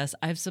process,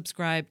 I've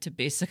subscribed to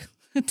basic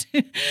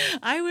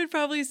I would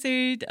probably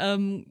say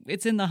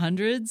it's in the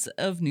hundreds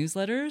of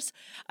newsletters.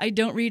 I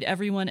don't read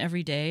everyone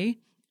every day.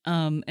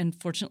 And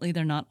fortunately,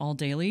 they're not all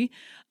daily,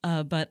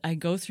 but I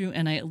go through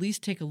and I at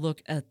least take a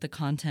look at the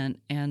content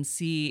and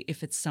see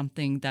if it's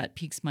something that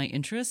piques my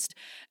interest.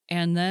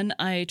 And then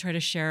I try to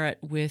share it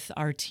with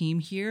our team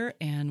here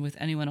and with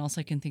anyone else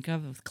I can think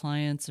of, with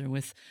clients or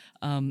with,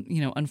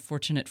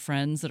 unfortunate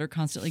friends that are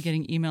constantly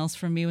getting emails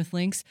from me with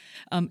links.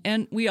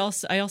 And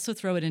I also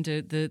throw it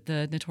into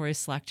the notorious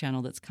Slack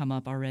channel that's come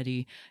up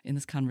already in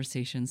this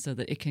conversation so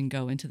that it can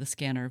go into the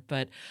scanner.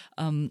 But,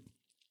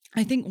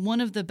 I think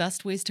one of the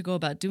best ways to go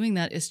about doing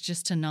that is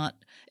just to not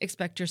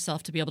expect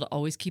yourself to be able to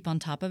always keep on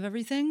top of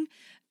everything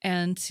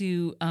and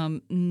to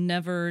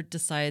never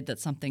decide that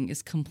something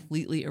is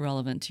completely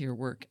irrelevant to your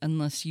work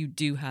unless you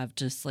do have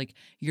just like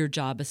your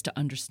job is to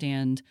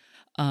understand,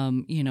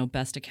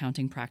 best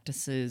accounting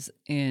practices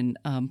in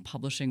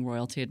publishing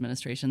royalty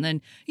administration.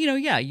 Then, you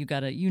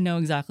know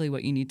exactly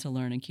what you need to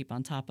learn and keep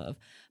on top of.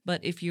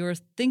 But if you're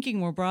thinking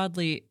more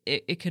broadly,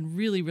 it can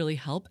really, really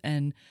help.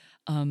 And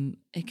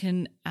it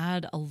can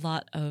add a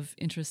lot of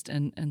interest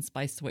and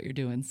spice to what you're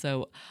doing.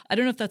 So I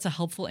don't know if that's a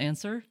helpful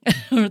answer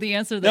or the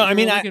answer that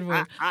you're looking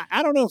for.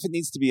 I don't know if it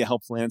needs to be a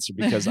helpful answer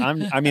because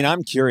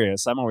I'm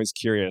curious. I'm always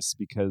curious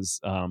because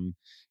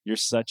you're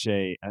such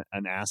an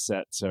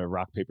asset to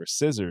rock, paper,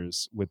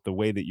 scissors with the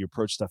way that you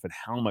approach stuff and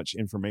how much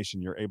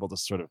information you're able to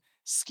sort of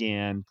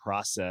scan,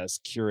 process,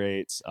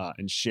 curate,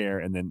 and share,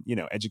 and then,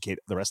 educate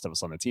the rest of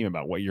us on the team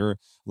about what you're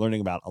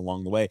learning about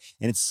along the way.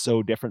 And it's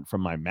so different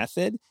from my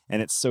method,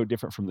 and it's so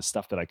different from the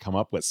stuff that I come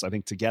up with. So I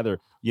think together,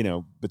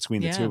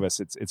 between the two of us,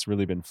 it's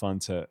really been fun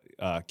to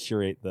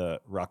curate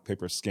the Rock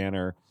Paper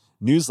Scanner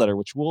newsletter,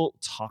 which we'll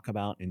talk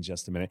about in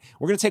just a minute.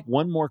 We're going to take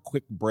one more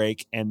quick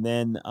break, and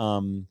then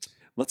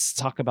let's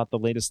talk about the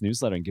latest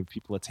newsletter and give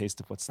people a taste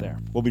of what's there.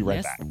 We'll be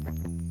right back.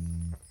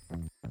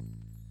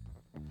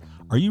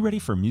 Are you ready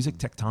for Music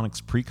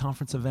Tectonics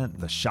pre-conference event,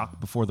 The Shock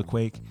Before the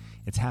Quake?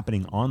 It's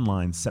happening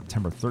online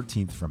September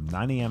 13th from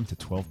 9 a.m. to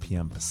 12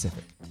 p.m.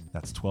 Pacific.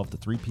 That's 12 to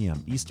 3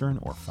 p.m. Eastern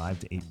or 5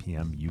 to 8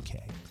 p.m.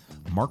 UK.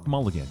 Mark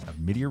Mulligan of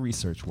Media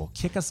Research will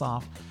kick us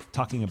off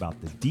talking about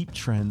the deep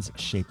trends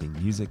shaping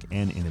music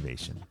and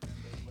innovation.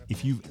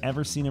 If you've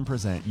ever seen him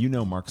present, you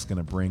know Mark's going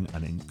to bring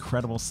an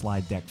incredible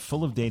slide deck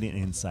full of data and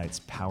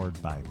insights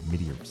powered by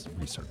Meteor's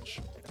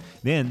research.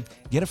 Then,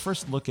 get a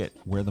first look at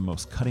where the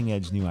most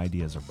cutting-edge new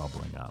ideas are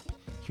bubbling up.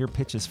 Hear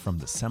pitches from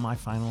the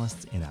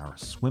semifinalists in our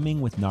Swimming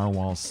with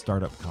Narwhals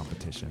startup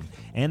competition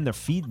and their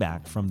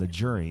feedback from the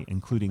jury,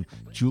 including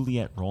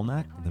Juliette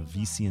Rolnack, the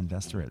VC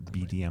investor at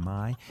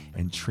BDMI,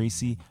 and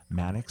Tracy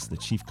Maddox, the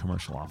chief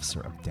commercial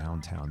officer of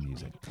Downtown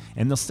Music.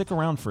 And they'll stick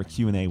around for a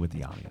Q&A with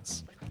the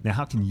audience. Now,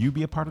 how can you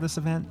be a part of this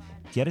event?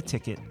 Get a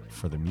ticket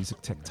for the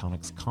Music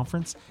Tectonics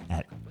Conference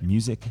at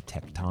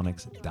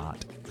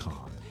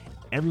musictectonics.com.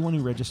 Everyone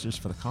who registers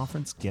for the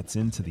conference gets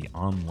into the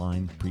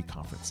online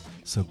pre-conference.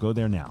 So go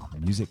there now,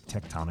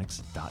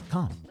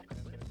 musictectonics.com.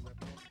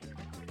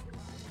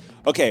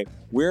 Okay,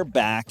 we're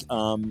back,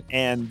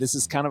 and this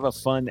is kind of a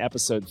fun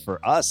episode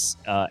for us,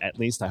 at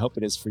least. I hope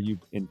it is for you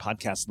in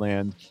podcast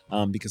land,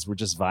 because we're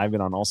just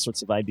vibing on all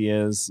sorts of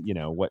ideas,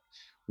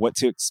 what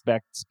to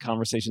expect,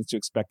 conversations to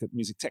expect at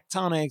Music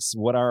Tectonics,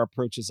 what our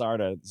approaches are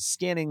to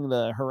scanning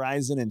the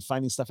horizon and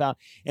finding stuff out.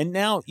 And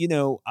now,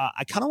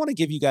 I kind of want to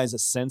give you guys a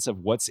sense of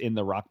what's in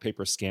the Rock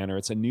Paper Scanner.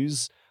 It's a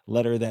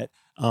newsletter that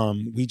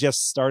we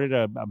just started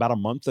about a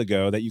month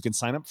ago that you can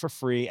sign up for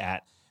free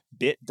at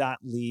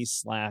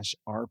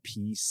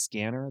bit.ly/RP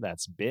Scanner.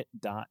 That's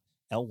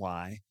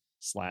bit.ly/RP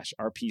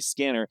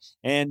Scanner.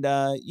 And,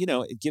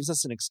 it gives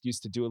us an excuse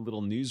to do a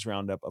little news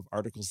roundup of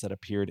articles that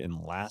appeared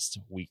in last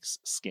week's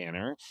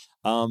scanner.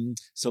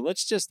 So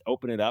let's just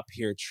open it up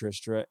here,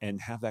 Tristra, and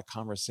have that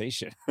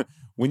conversation.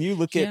 When you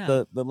look at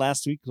the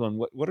last week one,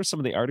 what are some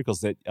of the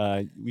articles that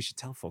we should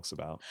tell folks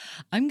about?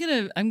 I'm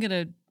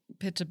gonna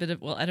pitch a bit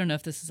of, I don't know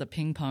if this is a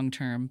ping pong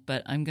term,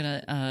 but I'm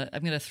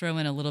gonna throw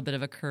in a little bit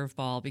of a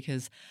curveball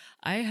because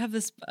I have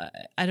this.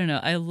 I don't know.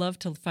 I love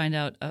to find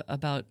out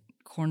about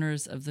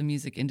corners of the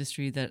music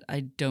industry that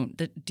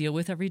that deal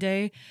with every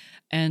day.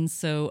 And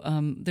so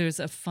there's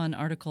a fun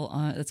article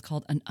that's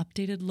called An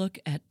Updated Look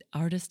at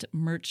Artist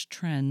Merch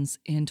Trends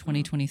in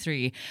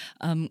 2023.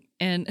 And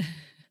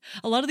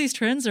a lot of these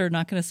trends are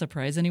not going to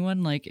surprise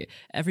anyone. Like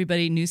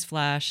everybody,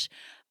 newsflash,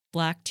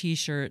 black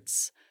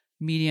t-shirts,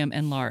 medium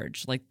and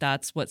large, like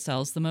that's what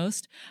sells the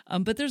most.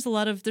 But there's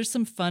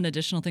some fun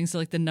additional things. So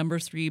like the number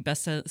 3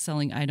 best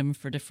selling item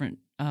for different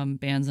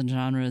bands and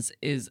genres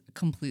is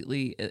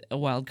completely a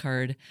wild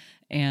card.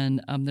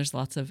 And there's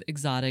lots of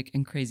exotic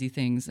and crazy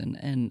things.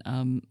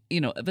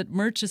 But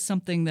merch is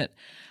something that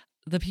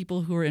the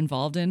people who are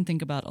involved in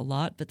think about a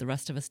lot, but the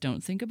rest of us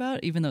don't think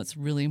about, even though it's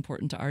really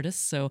important to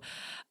artists. So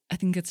I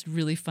think it's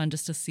really fun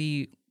just to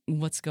see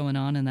what's going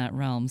on in that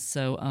realm.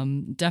 So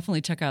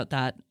definitely check out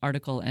that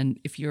article. And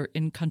if you're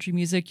in country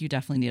music, you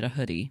definitely need a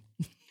hoodie.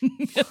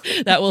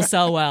 That will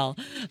sell well.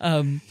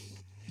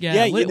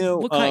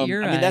 What caught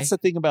your eye? That's the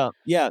thing about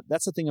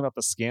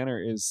the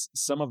scanner is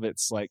some of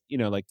it's like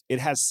it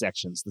has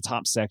sections. The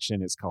top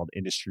section is called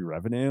industry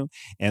revenue.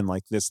 And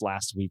like this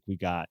last week we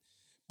got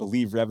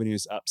believe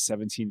revenues up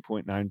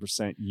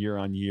 17.9% year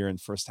on year in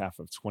first half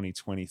of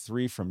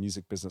 2023 from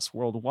Music Business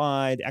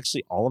Worldwide.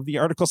 Actually, all of the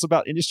articles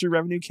about industry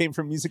revenue came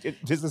from Music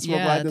Business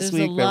Worldwide this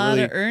week. There's a lot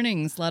of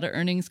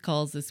earnings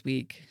calls this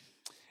week.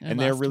 And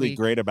they're really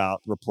great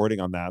about reporting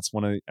on that.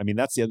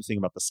 That's the other thing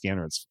about the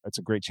scanner. It's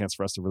a great chance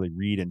for us to really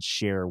read and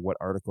share what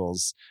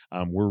articles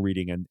we're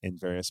reading in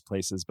various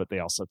places. But they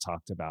also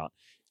talked about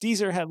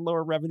Deezer had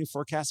lower revenue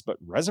forecasts, but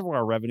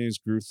Reservoir revenues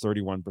grew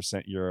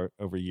 31% year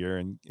over year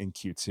in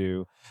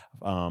Q2.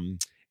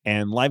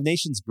 And Live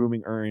Nation's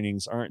booming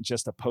earnings aren't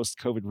just a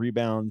post-COVID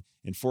rebound,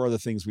 and 4 other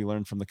things we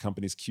learned from the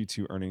company's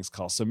Q2 earnings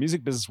call. So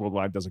Music Business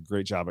Worldwide does a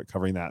great job at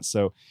covering that.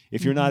 So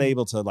if you're not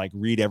able to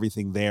read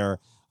everything there,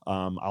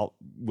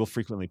 we'll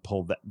frequently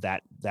pull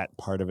that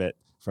part of it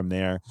from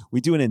there.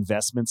 We do an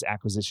investments,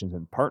 acquisitions,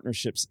 and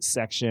partnerships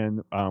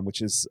section,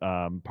 which is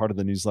part of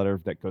the newsletter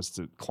that goes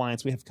to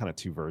clients. We have kind of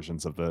 2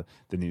 versions of the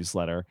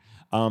newsletter.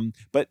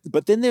 But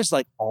then there's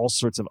all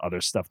sorts of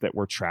other stuff that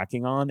we're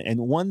tracking on. And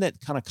one that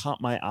kind of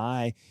caught my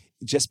eye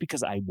just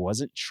because I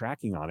wasn't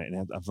tracking on it.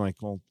 And I'm like,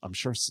 well, I'm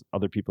sure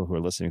other people who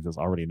are listening to this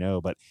already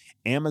know, but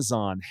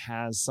Amazon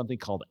has something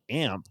called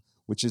AMP,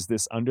 which is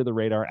this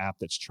under-the-radar app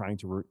that's trying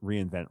to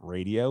reinvent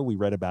radio. We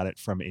read about it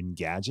from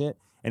Engadget.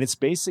 And it's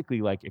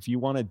basically like if you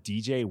want to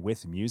DJ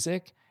with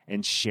music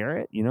and share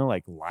it,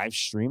 live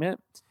stream it,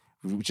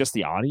 just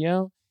the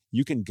audio,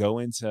 you can go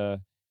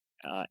into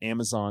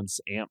Amazon's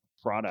AMP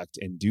product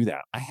and do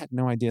that. I had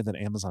no idea that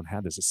Amazon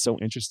had this. It's so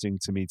interesting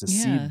to me to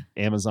see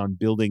Amazon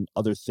building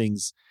other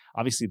things.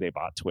 Obviously, they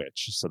bought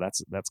Twitch, so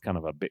that's kind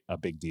of a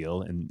big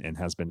deal and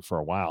has been for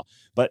a while.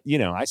 But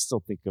I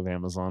still think of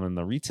Amazon in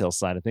the retail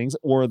side of things,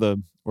 or the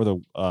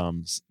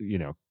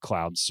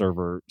cloud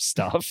server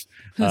stuff,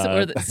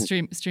 or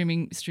the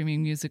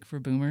streaming music for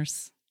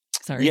boomers.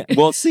 Sorry. Yeah.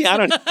 Well, see, I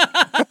don't know.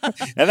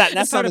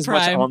 That's not as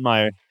much on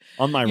my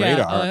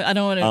radar. I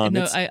don't want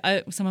to.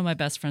 I some of my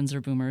best friends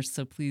are boomers,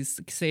 so please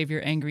save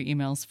your angry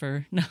emails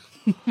for no.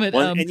 But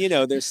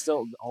there's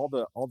still all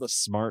the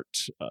smart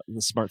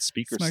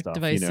speaker smart stuff,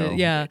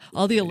 devices.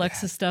 All the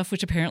Alexa stuff,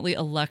 which apparently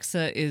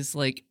Alexa is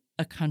like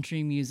a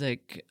country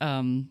music,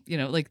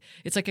 like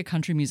it's like a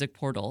country music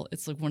portal.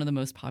 It's like one of the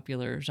most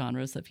popular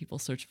genres that people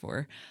search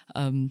for.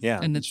 And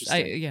it's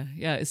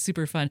it's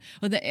super fun.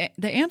 Well,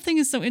 the amp thing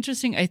is so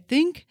interesting. I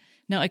think.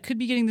 Now, I could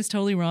be getting this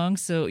totally wrong,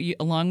 so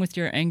along with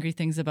your angry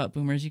things about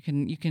boomers, you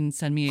can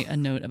send me a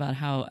note about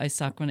how I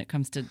suck when it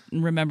comes to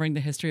remembering the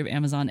history of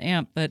Amazon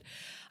Amp. But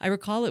I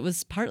recall it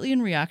was partly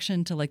in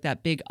reaction to like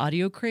that big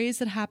audio craze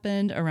that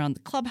happened around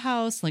the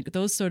Clubhouse, like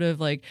those sort of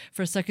like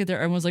for a second there,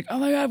 everyone was like, oh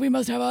my God, we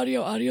must have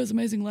audio. Audio is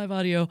amazing, live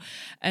audio.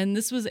 And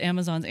this was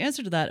Amazon's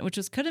answer to that, which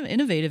was kind of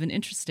innovative and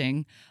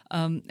interesting.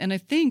 And I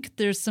think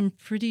there's some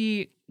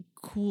pretty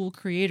cool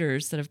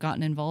creators that have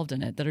gotten involved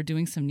in it that are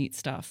doing some neat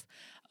stuff.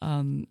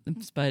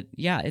 But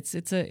yeah,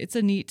 it's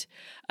a neat.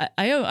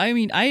 I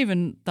mean, I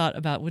even thought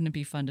about wouldn't it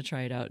be fun to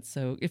try it out?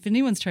 So if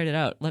anyone's tried it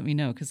out, let me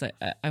know because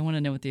I want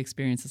to know what the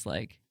experience is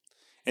like.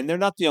 And they're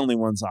not the only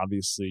ones,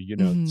 obviously.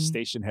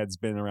 Station Head's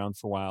been around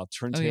for a while.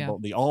 Turntable,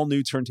 the all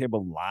new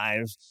Turntable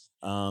Live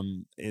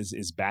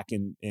is back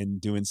in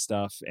doing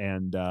stuff,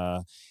 and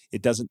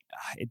it doesn't.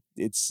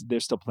 They're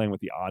still playing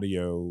with the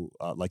audio,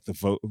 like the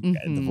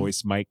the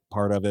voice mic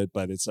part of it,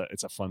 but it's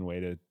a fun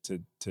way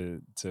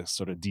to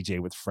sort of DJ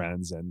with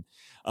friends, and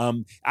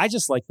I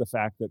just like the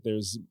fact that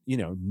there's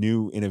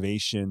new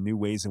innovation, new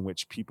ways in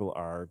which people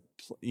are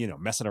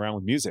messing around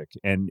with music,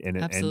 and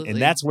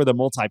that's where the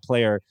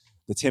multiplayer.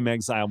 The Tim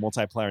Exile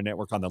multiplayer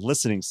network on the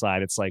listening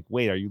side, it's like,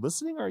 wait, are you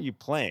listening or are you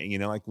playing?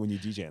 Like when you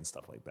DJ and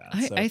stuff like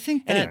that. I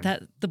think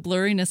that the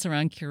blurriness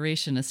around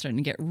curation is starting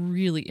to get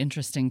really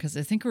interesting because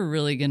I think we're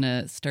really going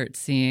to start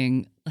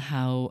seeing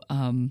how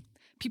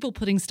people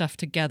putting stuff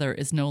together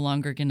is no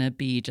longer going to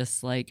be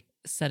just like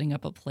setting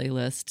up a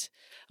playlist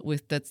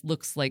that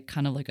looks like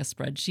kind of like a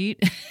spreadsheet.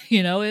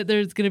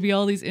 There's going to be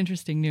all these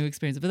interesting new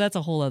experiences, but that's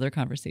a whole other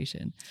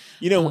conversation.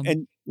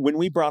 And when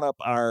we brought up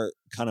our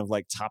kind of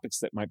like topics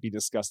that might be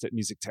discussed at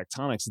Music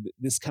Tectonics,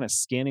 this kind of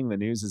scanning the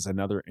news is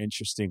another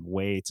interesting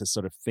way to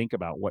sort of think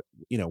about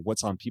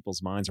what's on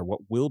people's minds or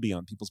what will be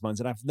on people's minds.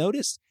 And I've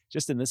noticed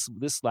just in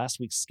this last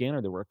week's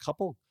scanner, there were a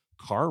couple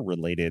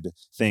car-related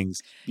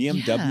things.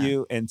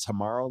 BMW and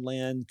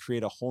Tomorrowland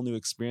create a whole new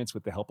experience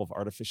with the help of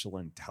artificial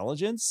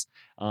intelligence.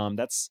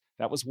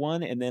 That was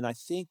one. And then I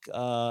think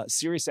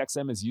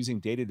SiriusXM is using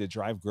data to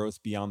drive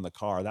growth beyond the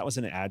car. That was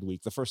an ad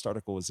week. The first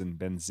article was in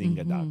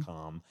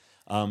benzinga.com.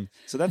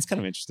 So that's kind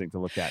of interesting to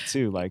look at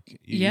too. Like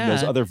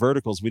those other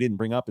verticals we didn't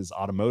bring up is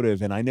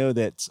automotive. And I know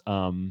that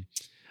some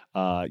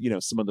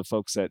of the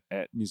folks at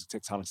Music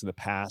Tectonics in the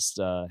past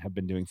have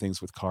been doing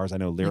things with cars. I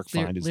know Lyric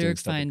Find is doing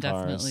stuff with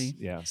cars. Definitely.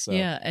 Yeah, so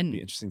and it'd be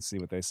interesting to see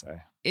what they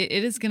say.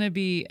 It is going to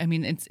be, I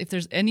mean, if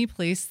there's any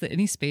space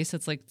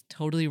that's like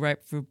totally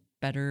ripe for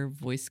better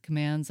voice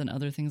commands and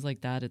other things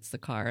like that, it's the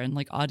car. And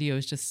like audio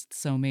is just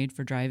so made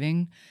for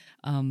driving.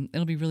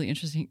 It'll be really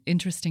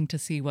interesting to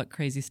see what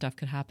crazy stuff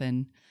could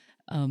happen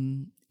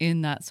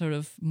in that sort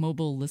of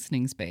mobile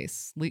listening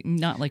space.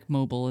 Not like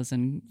mobile as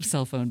in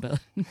cell phone, but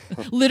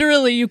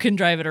literally you can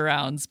drive it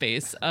around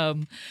space.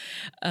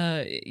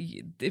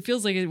 It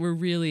feels like we're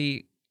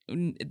really...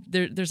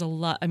 There's a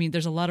lot. I mean,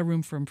 there's a lot of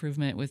room for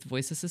improvement with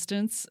voice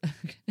assistants,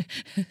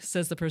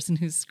 says the person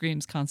who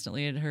screams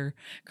constantly at her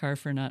car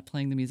for not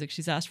playing the music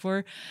she's asked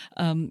for.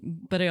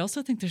 But I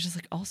also think there's just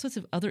like all sorts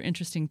of other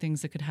interesting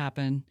things that could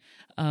happen.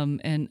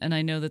 And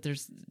I know that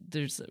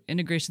there's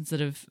integrations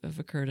that have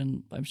occurred,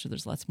 and I'm sure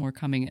there's lots more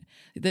coming.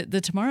 The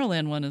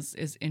Tomorrowland one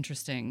is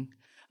interesting.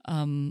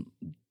 Why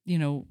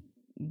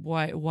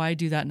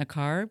do that in a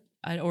car?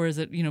 Or is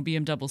it,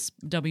 BMW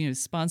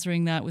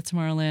sponsoring that with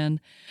Tomorrowland?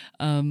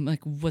 Like,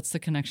 what's the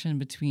connection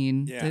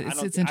between? Yeah,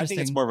 it's interesting. I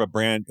think it's more of a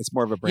brand. It's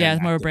more of a brand. Yeah,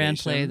 it's more of a brand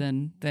play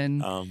than.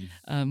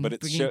 But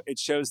it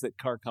shows that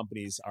car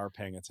companies are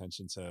paying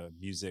attention to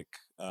music,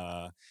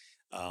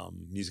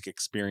 music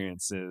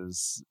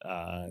experiences,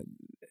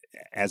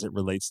 as it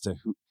relates to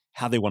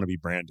how they want to be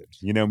branded.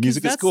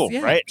 Music is cool,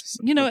 right?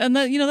 And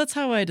that's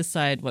how I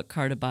decide what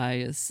car to buy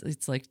is.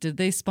 It's like, did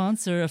they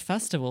sponsor a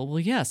festival? Well,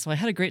 yeah. So I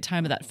had a great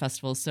time at that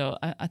festival. So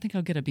I think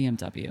I'll get a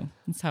BMW.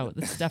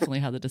 That's definitely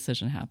how the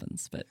decision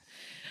happens. But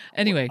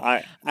anyway,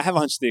 I have a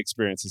hunch the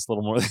experience is a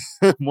little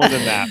more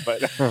than that,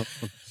 but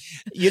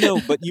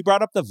but you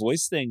brought up the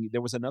voice thing.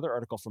 There was another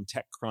article from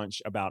TechCrunch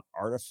about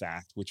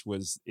Artifact, which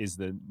is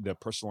the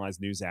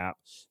personalized news app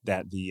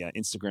that the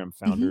Instagram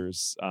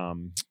founders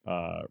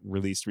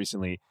released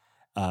recently.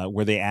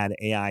 Where they add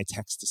AI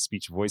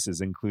text-to-speech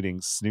voices, including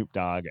Snoop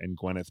Dogg and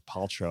Gwyneth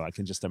Paltrow. I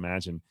can just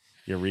imagine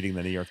you're reading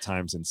the New York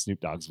Times in Snoop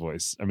Dogg's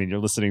voice. I mean, you're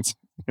listening to,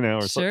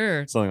 or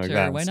something like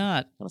that. Why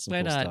not?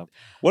 Why not? Stuff.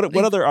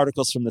 What other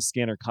articles from the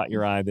scanner caught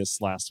your eye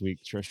this last week,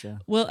 Tristra?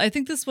 Well, I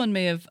think this one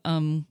may have.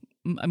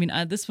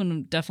 This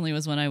one definitely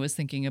was one I was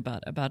thinking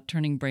about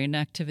turning brain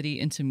activity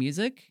into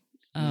music.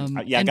 I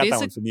got that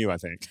one from you, I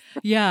think.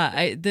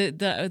 Yeah,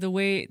 the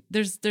way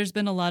there's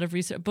been a lot of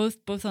research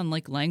both on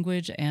like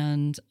language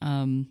and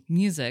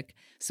music.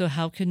 So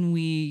how can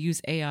we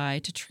use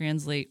AI to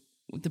translate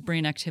the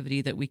brain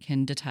activity that we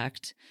can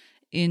detect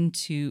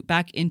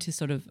back into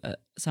sort of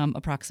some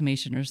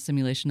approximation or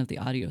simulation of the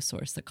audio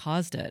source that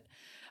caused it?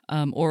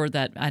 or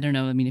that, I don't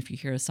know, I mean, if you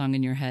hear a song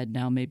in your head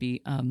now,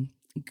 maybe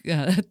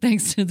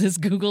thanks to this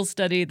Google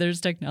study,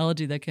 there's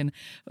technology that can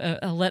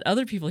let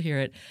other people hear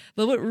it.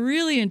 But what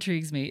really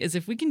intrigues me is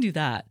if we can do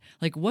that,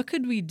 like what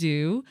could we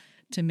do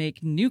to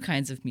make new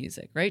kinds of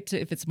music, right?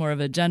 If it's more of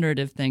a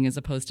generative thing as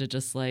opposed to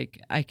just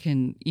like, I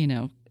can,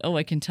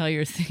 I can tell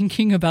you're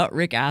thinking about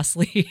Rick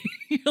Astley.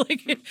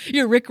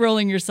 You're Rick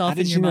rolling yourself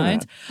in your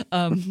mind.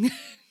 I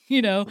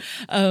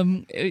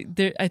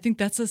think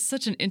that's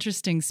such an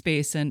interesting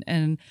space.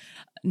 And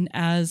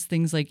as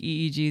things like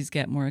EEGs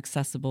get more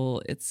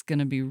accessible, it's going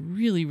to be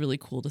really, really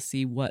cool to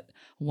see what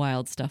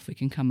wild stuff we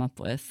can come up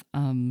with.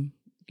 Can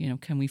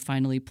we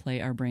finally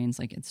play our brains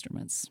like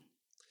instruments?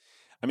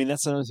 I mean,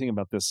 that's another thing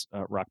about this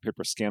rock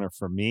paper scanner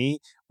for me.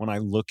 When I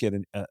look at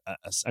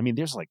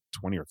there's like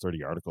 20 or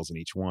 30 articles in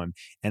each one.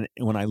 And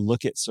when I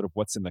look at sort of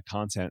what's in the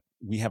content,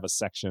 we have a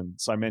section.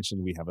 So I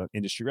mentioned we have an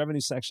industry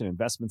revenue section,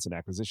 investments and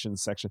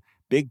acquisitions section.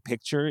 Big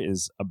picture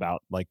is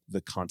about like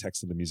the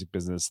context of the music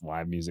business,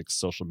 live music,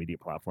 social media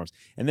platforms.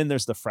 And then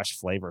there's the fresh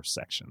flavor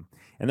section.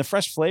 And the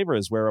fresh flavor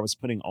is where I was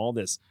putting all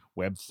this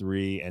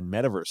Web3 and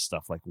metaverse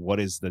stuff, like what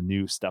is the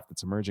new stuff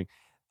that's emerging.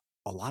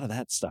 A lot of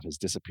that stuff has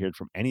disappeared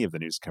from any of the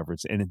news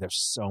coverage, and there's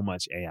so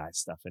much AI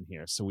stuff in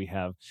here. So we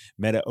have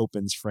Meta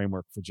Open's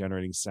framework for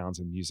generating sounds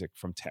and music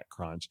from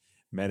TechCrunch.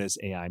 Meta's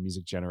AI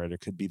music generator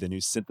could be the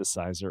new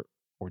synthesizer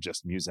or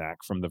just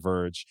Muzak from The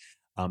Verge.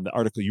 The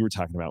article you were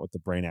talking about with the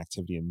brain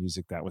activity and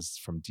music, that was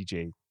from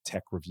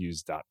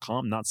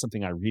djtechreviews.com. Not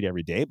something I read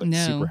every day, but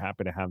super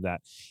happy to have that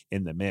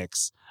in the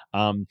mix.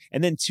 And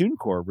then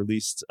TuneCore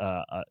released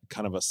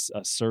kind of a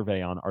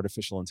survey on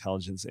artificial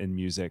intelligence in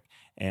music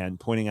and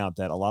pointing out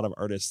that a lot of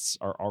artists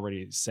are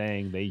already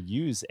saying they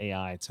use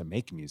AI to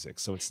make music.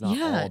 So it's not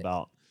all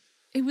about...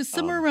 It was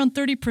somewhere around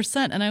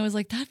 30%, and I was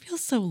like, that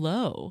feels so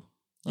low.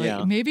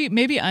 Like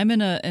maybe I'm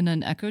in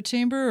an echo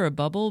chamber or a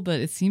bubble, but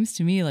it seems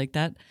to me like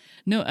that.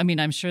 No, I mean,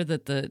 I'm sure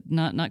that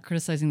not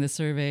criticizing the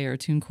survey or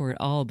TuneCore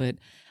at all, but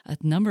a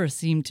number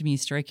seemed to me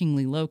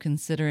strikingly low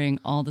considering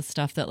all the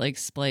stuff that like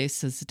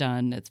Splice has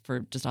done. It's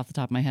for just off the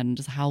top of my head and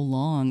just how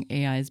long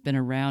AI has been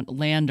around.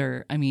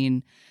 Lander, I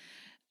mean,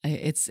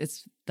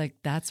 it's like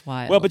that's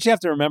why. Well, but you have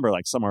to remember,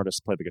 like some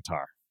artists play the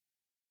guitar,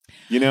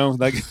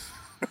 like.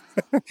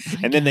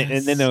 and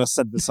then they'll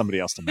send somebody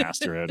else to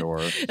master it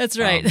or that's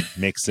right,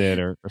 mix it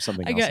or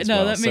something else.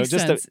 That makes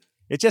sense.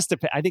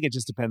 I think it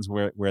just depends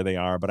where they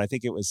are, but I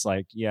think it was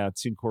like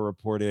TuneCore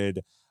reported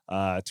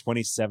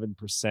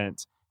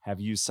 27% have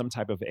used some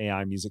type of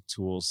AI music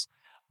tools.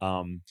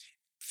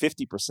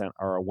 50%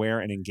 are aware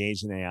and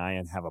engaged in AI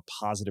and have a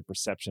positive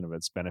perception of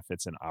its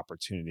benefits and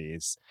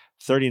opportunities.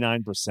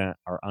 39%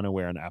 are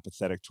unaware and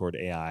apathetic toward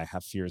AI,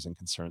 have fears and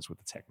concerns with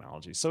the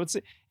technology. So it's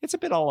a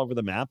bit all over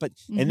the map. But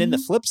and then the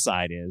flip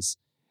side is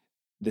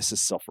this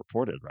is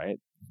self-reported, right?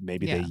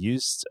 Maybe they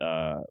used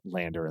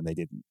Lander and they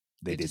didn't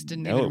know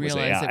even it was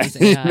realize AI. it was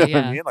AI. You know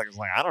what I mean? Like it's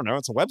like, I don't know,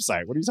 it's a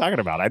website. What are you talking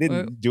about? I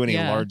didn't do any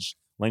large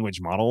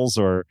language models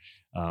or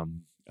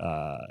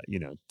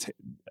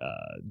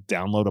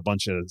download a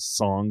bunch of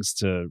songs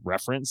to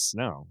reference.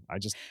 No, I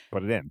just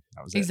put it in.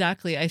 That was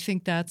exactly. I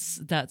think that's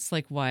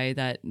like why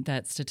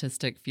that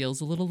statistic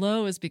feels a little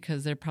low is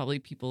because there probably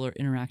people are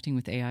interacting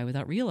with AI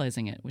without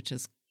realizing it, which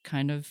is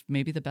kind of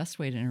maybe the best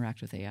way to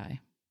interact with AI.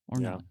 Or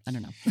not. I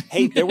don't know.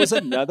 Hey, there was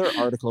another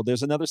article.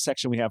 There's another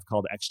section we have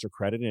called Extra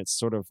Credit, and it's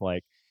sort of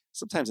like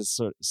sometimes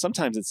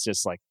it's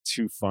just like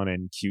too fun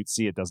and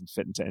cutesy. It doesn't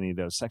fit into any of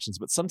those sections,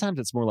 but sometimes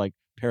it's more like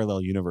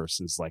parallel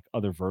universes, like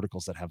other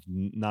verticals that have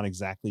not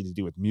exactly to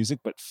do with music,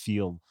 but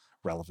feel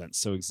relevant.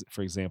 So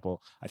for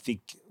example, I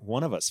think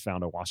one of us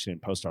found a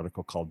Washington Post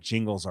article called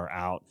Jingles Are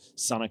Out,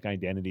 Sonic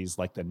Identities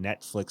like the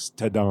Netflix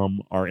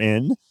ta-dum are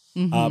in.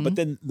 But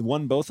then the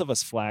one both of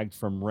us flagged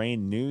from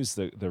Rain News,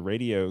 the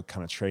radio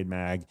kind of trade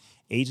mag,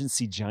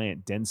 agency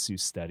giant Dentsu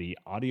study,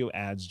 audio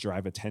ads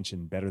drive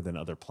attention better than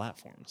other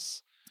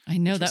platforms. I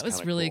know that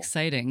was really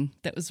exciting.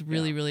 That was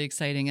really, really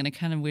exciting. And I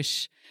kind of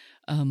wish,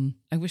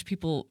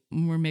 people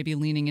were maybe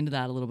leaning into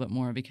that a little bit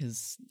more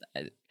because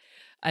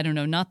I don't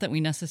know, not that we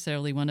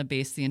necessarily want to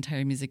base the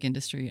entire music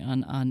industry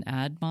on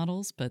ad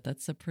models, but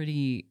that's a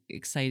pretty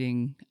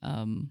exciting,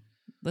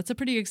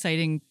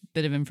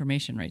 bit of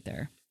information right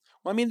there.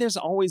 Well, I mean, there's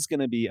always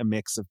going to be a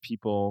mix of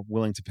people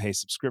willing to pay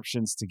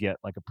subscriptions to get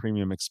like a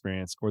premium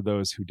experience, or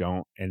those who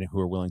don't and who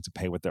are willing to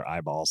pay with their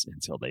eyeballs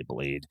until they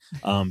bleed.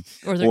 Or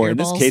in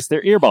this case,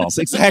 their earballs.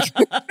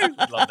 Exactly.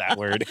 I love that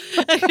word.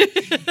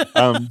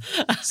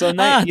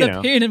 The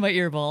pain in my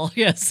earball.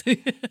 Yes.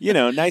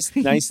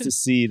 Nice to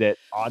see that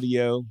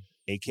audio,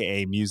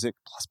 aka music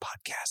plus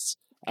podcasts,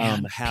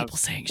 have people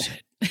saying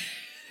shit.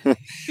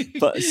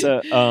 But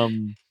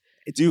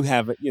do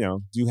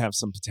have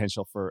some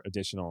potential for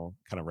additional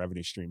kind of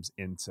revenue streams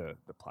into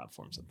the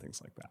platforms and things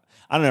like that.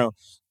 I don't know.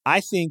 I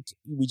think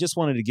we just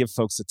wanted to give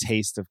folks a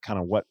taste of kind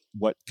of what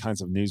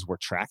kinds of news we're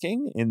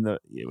tracking and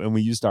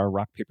we used our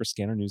Rock Paper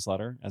Scanner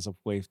newsletter as a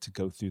way to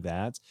go through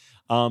that.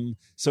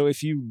 So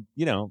if you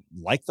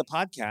like the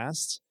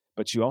podcast,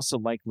 but you also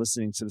like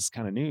listening to this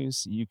kind of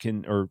news, you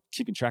can, or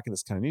keeping track of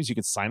this kind of news, you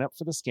can sign up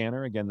for the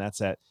scanner. Again,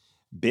 that's at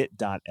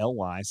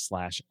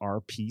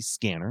bit.ly/RP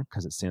scanner,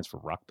 because it stands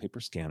for rock, paper,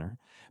 scanner,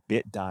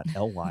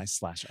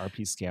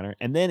 bit.ly/RP scanner.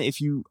 And then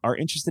if you are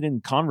interested in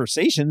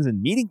conversations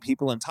and meeting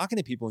people and talking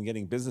to people and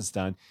getting business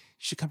done, you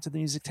should come to the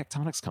Music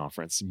Tectonics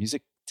conference,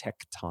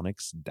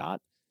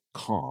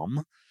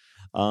 musictectonics.com.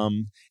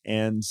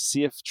 And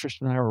see if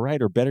Tristra and I were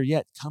right, or better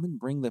yet, come and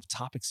bring the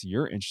topics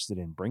you're interested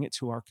in, bring it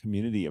to our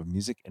community of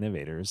music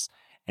innovators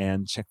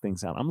and check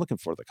things out. I'm looking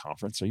forward to the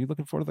conference. Are you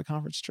looking forward to the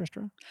conference,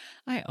 Tristra?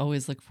 I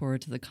always look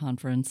forward to the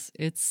conference.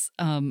 It's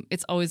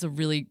always a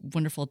really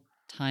wonderful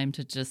time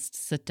to just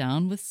sit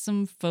down with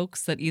some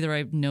folks that either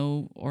I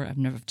know or I've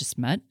never just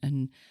met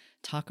and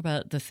talk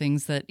about the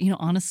things that,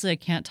 honestly, I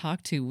can't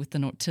talk to the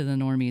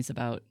normies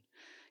about.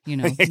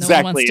 Exactly. No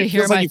one wants to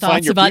hear my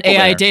thoughts about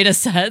AI data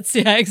sets.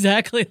 Yeah,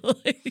 exactly.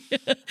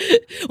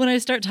 When I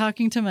start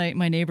talking to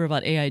my neighbor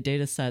about AI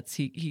data sets,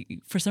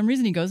 he for some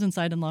reason he goes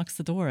inside and locks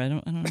the door. I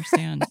don't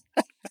understand.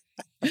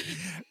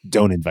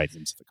 Don't invite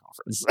him to the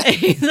conference.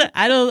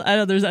 I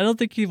don't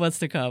think he wants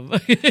to come. All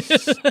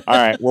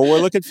right. Well, we're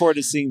looking forward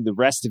to seeing the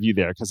rest of you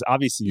there, because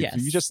obviously Yes.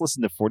 if you just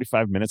listen to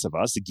 45 minutes of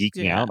us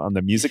geeking out on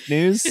the music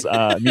news,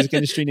 music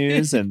industry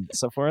news and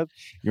so forth,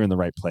 you're in the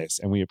right place.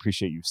 And we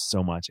appreciate you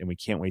so much. And we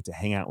can't wait to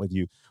hang out with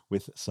you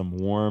with some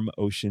warm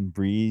ocean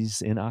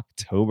breeze in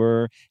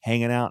October,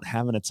 hanging out,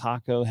 having a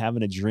taco,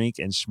 having a drink,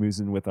 and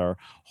schmoozing with our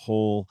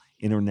whole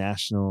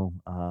international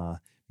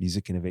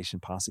music innovation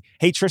posse.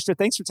 Hey, Tristra,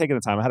 thanks for taking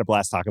the time. I had a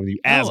blast talking with you,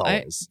 as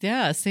always.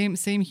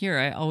 Same here.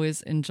 I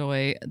always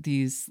enjoy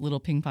these little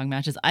ping pong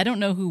matches. I don't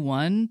know who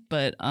won,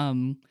 but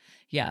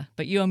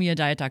but you owe me a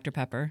Diet Dr.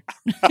 Pepper.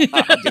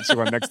 I'll get you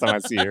one next time I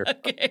see you.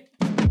 Okay.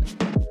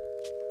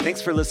 Thanks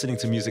for listening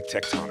to Music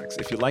Tectonics.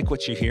 If you like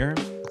what you hear,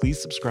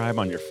 please subscribe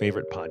on your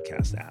favorite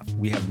podcast app.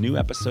 We have new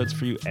episodes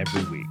for you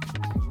every week.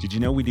 Did you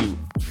know we do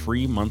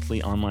free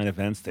monthly online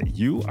events that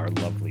you, our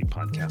lovely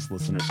podcast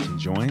listeners, can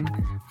join?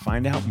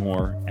 Find out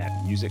more at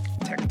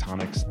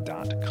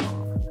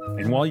musictectonics.com.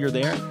 And while you're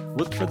there,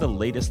 look for the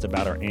latest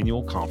about our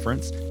annual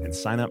conference and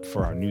sign up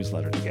for our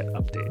newsletter to get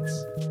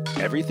updates.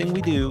 Everything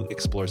we do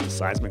explores the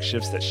seismic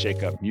shifts that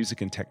shake up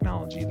music and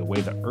technology, the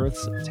way the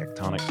Earth's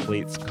tectonic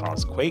plates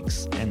cause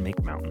quakes and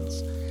make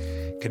mountains.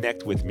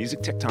 Connect with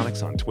Music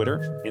Tectonics on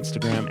Twitter,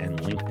 Instagram, and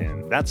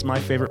LinkedIn. That's my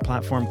favorite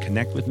platform.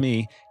 Connect with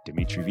me,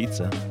 Dmitri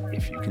Vietze,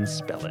 if you can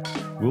spell it.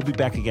 We'll be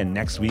back again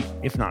next week,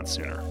 if not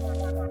sooner.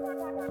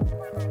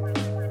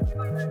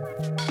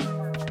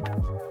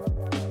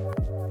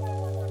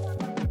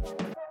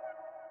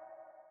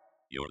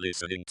 You're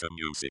listening to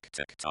Music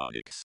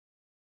Tectonics.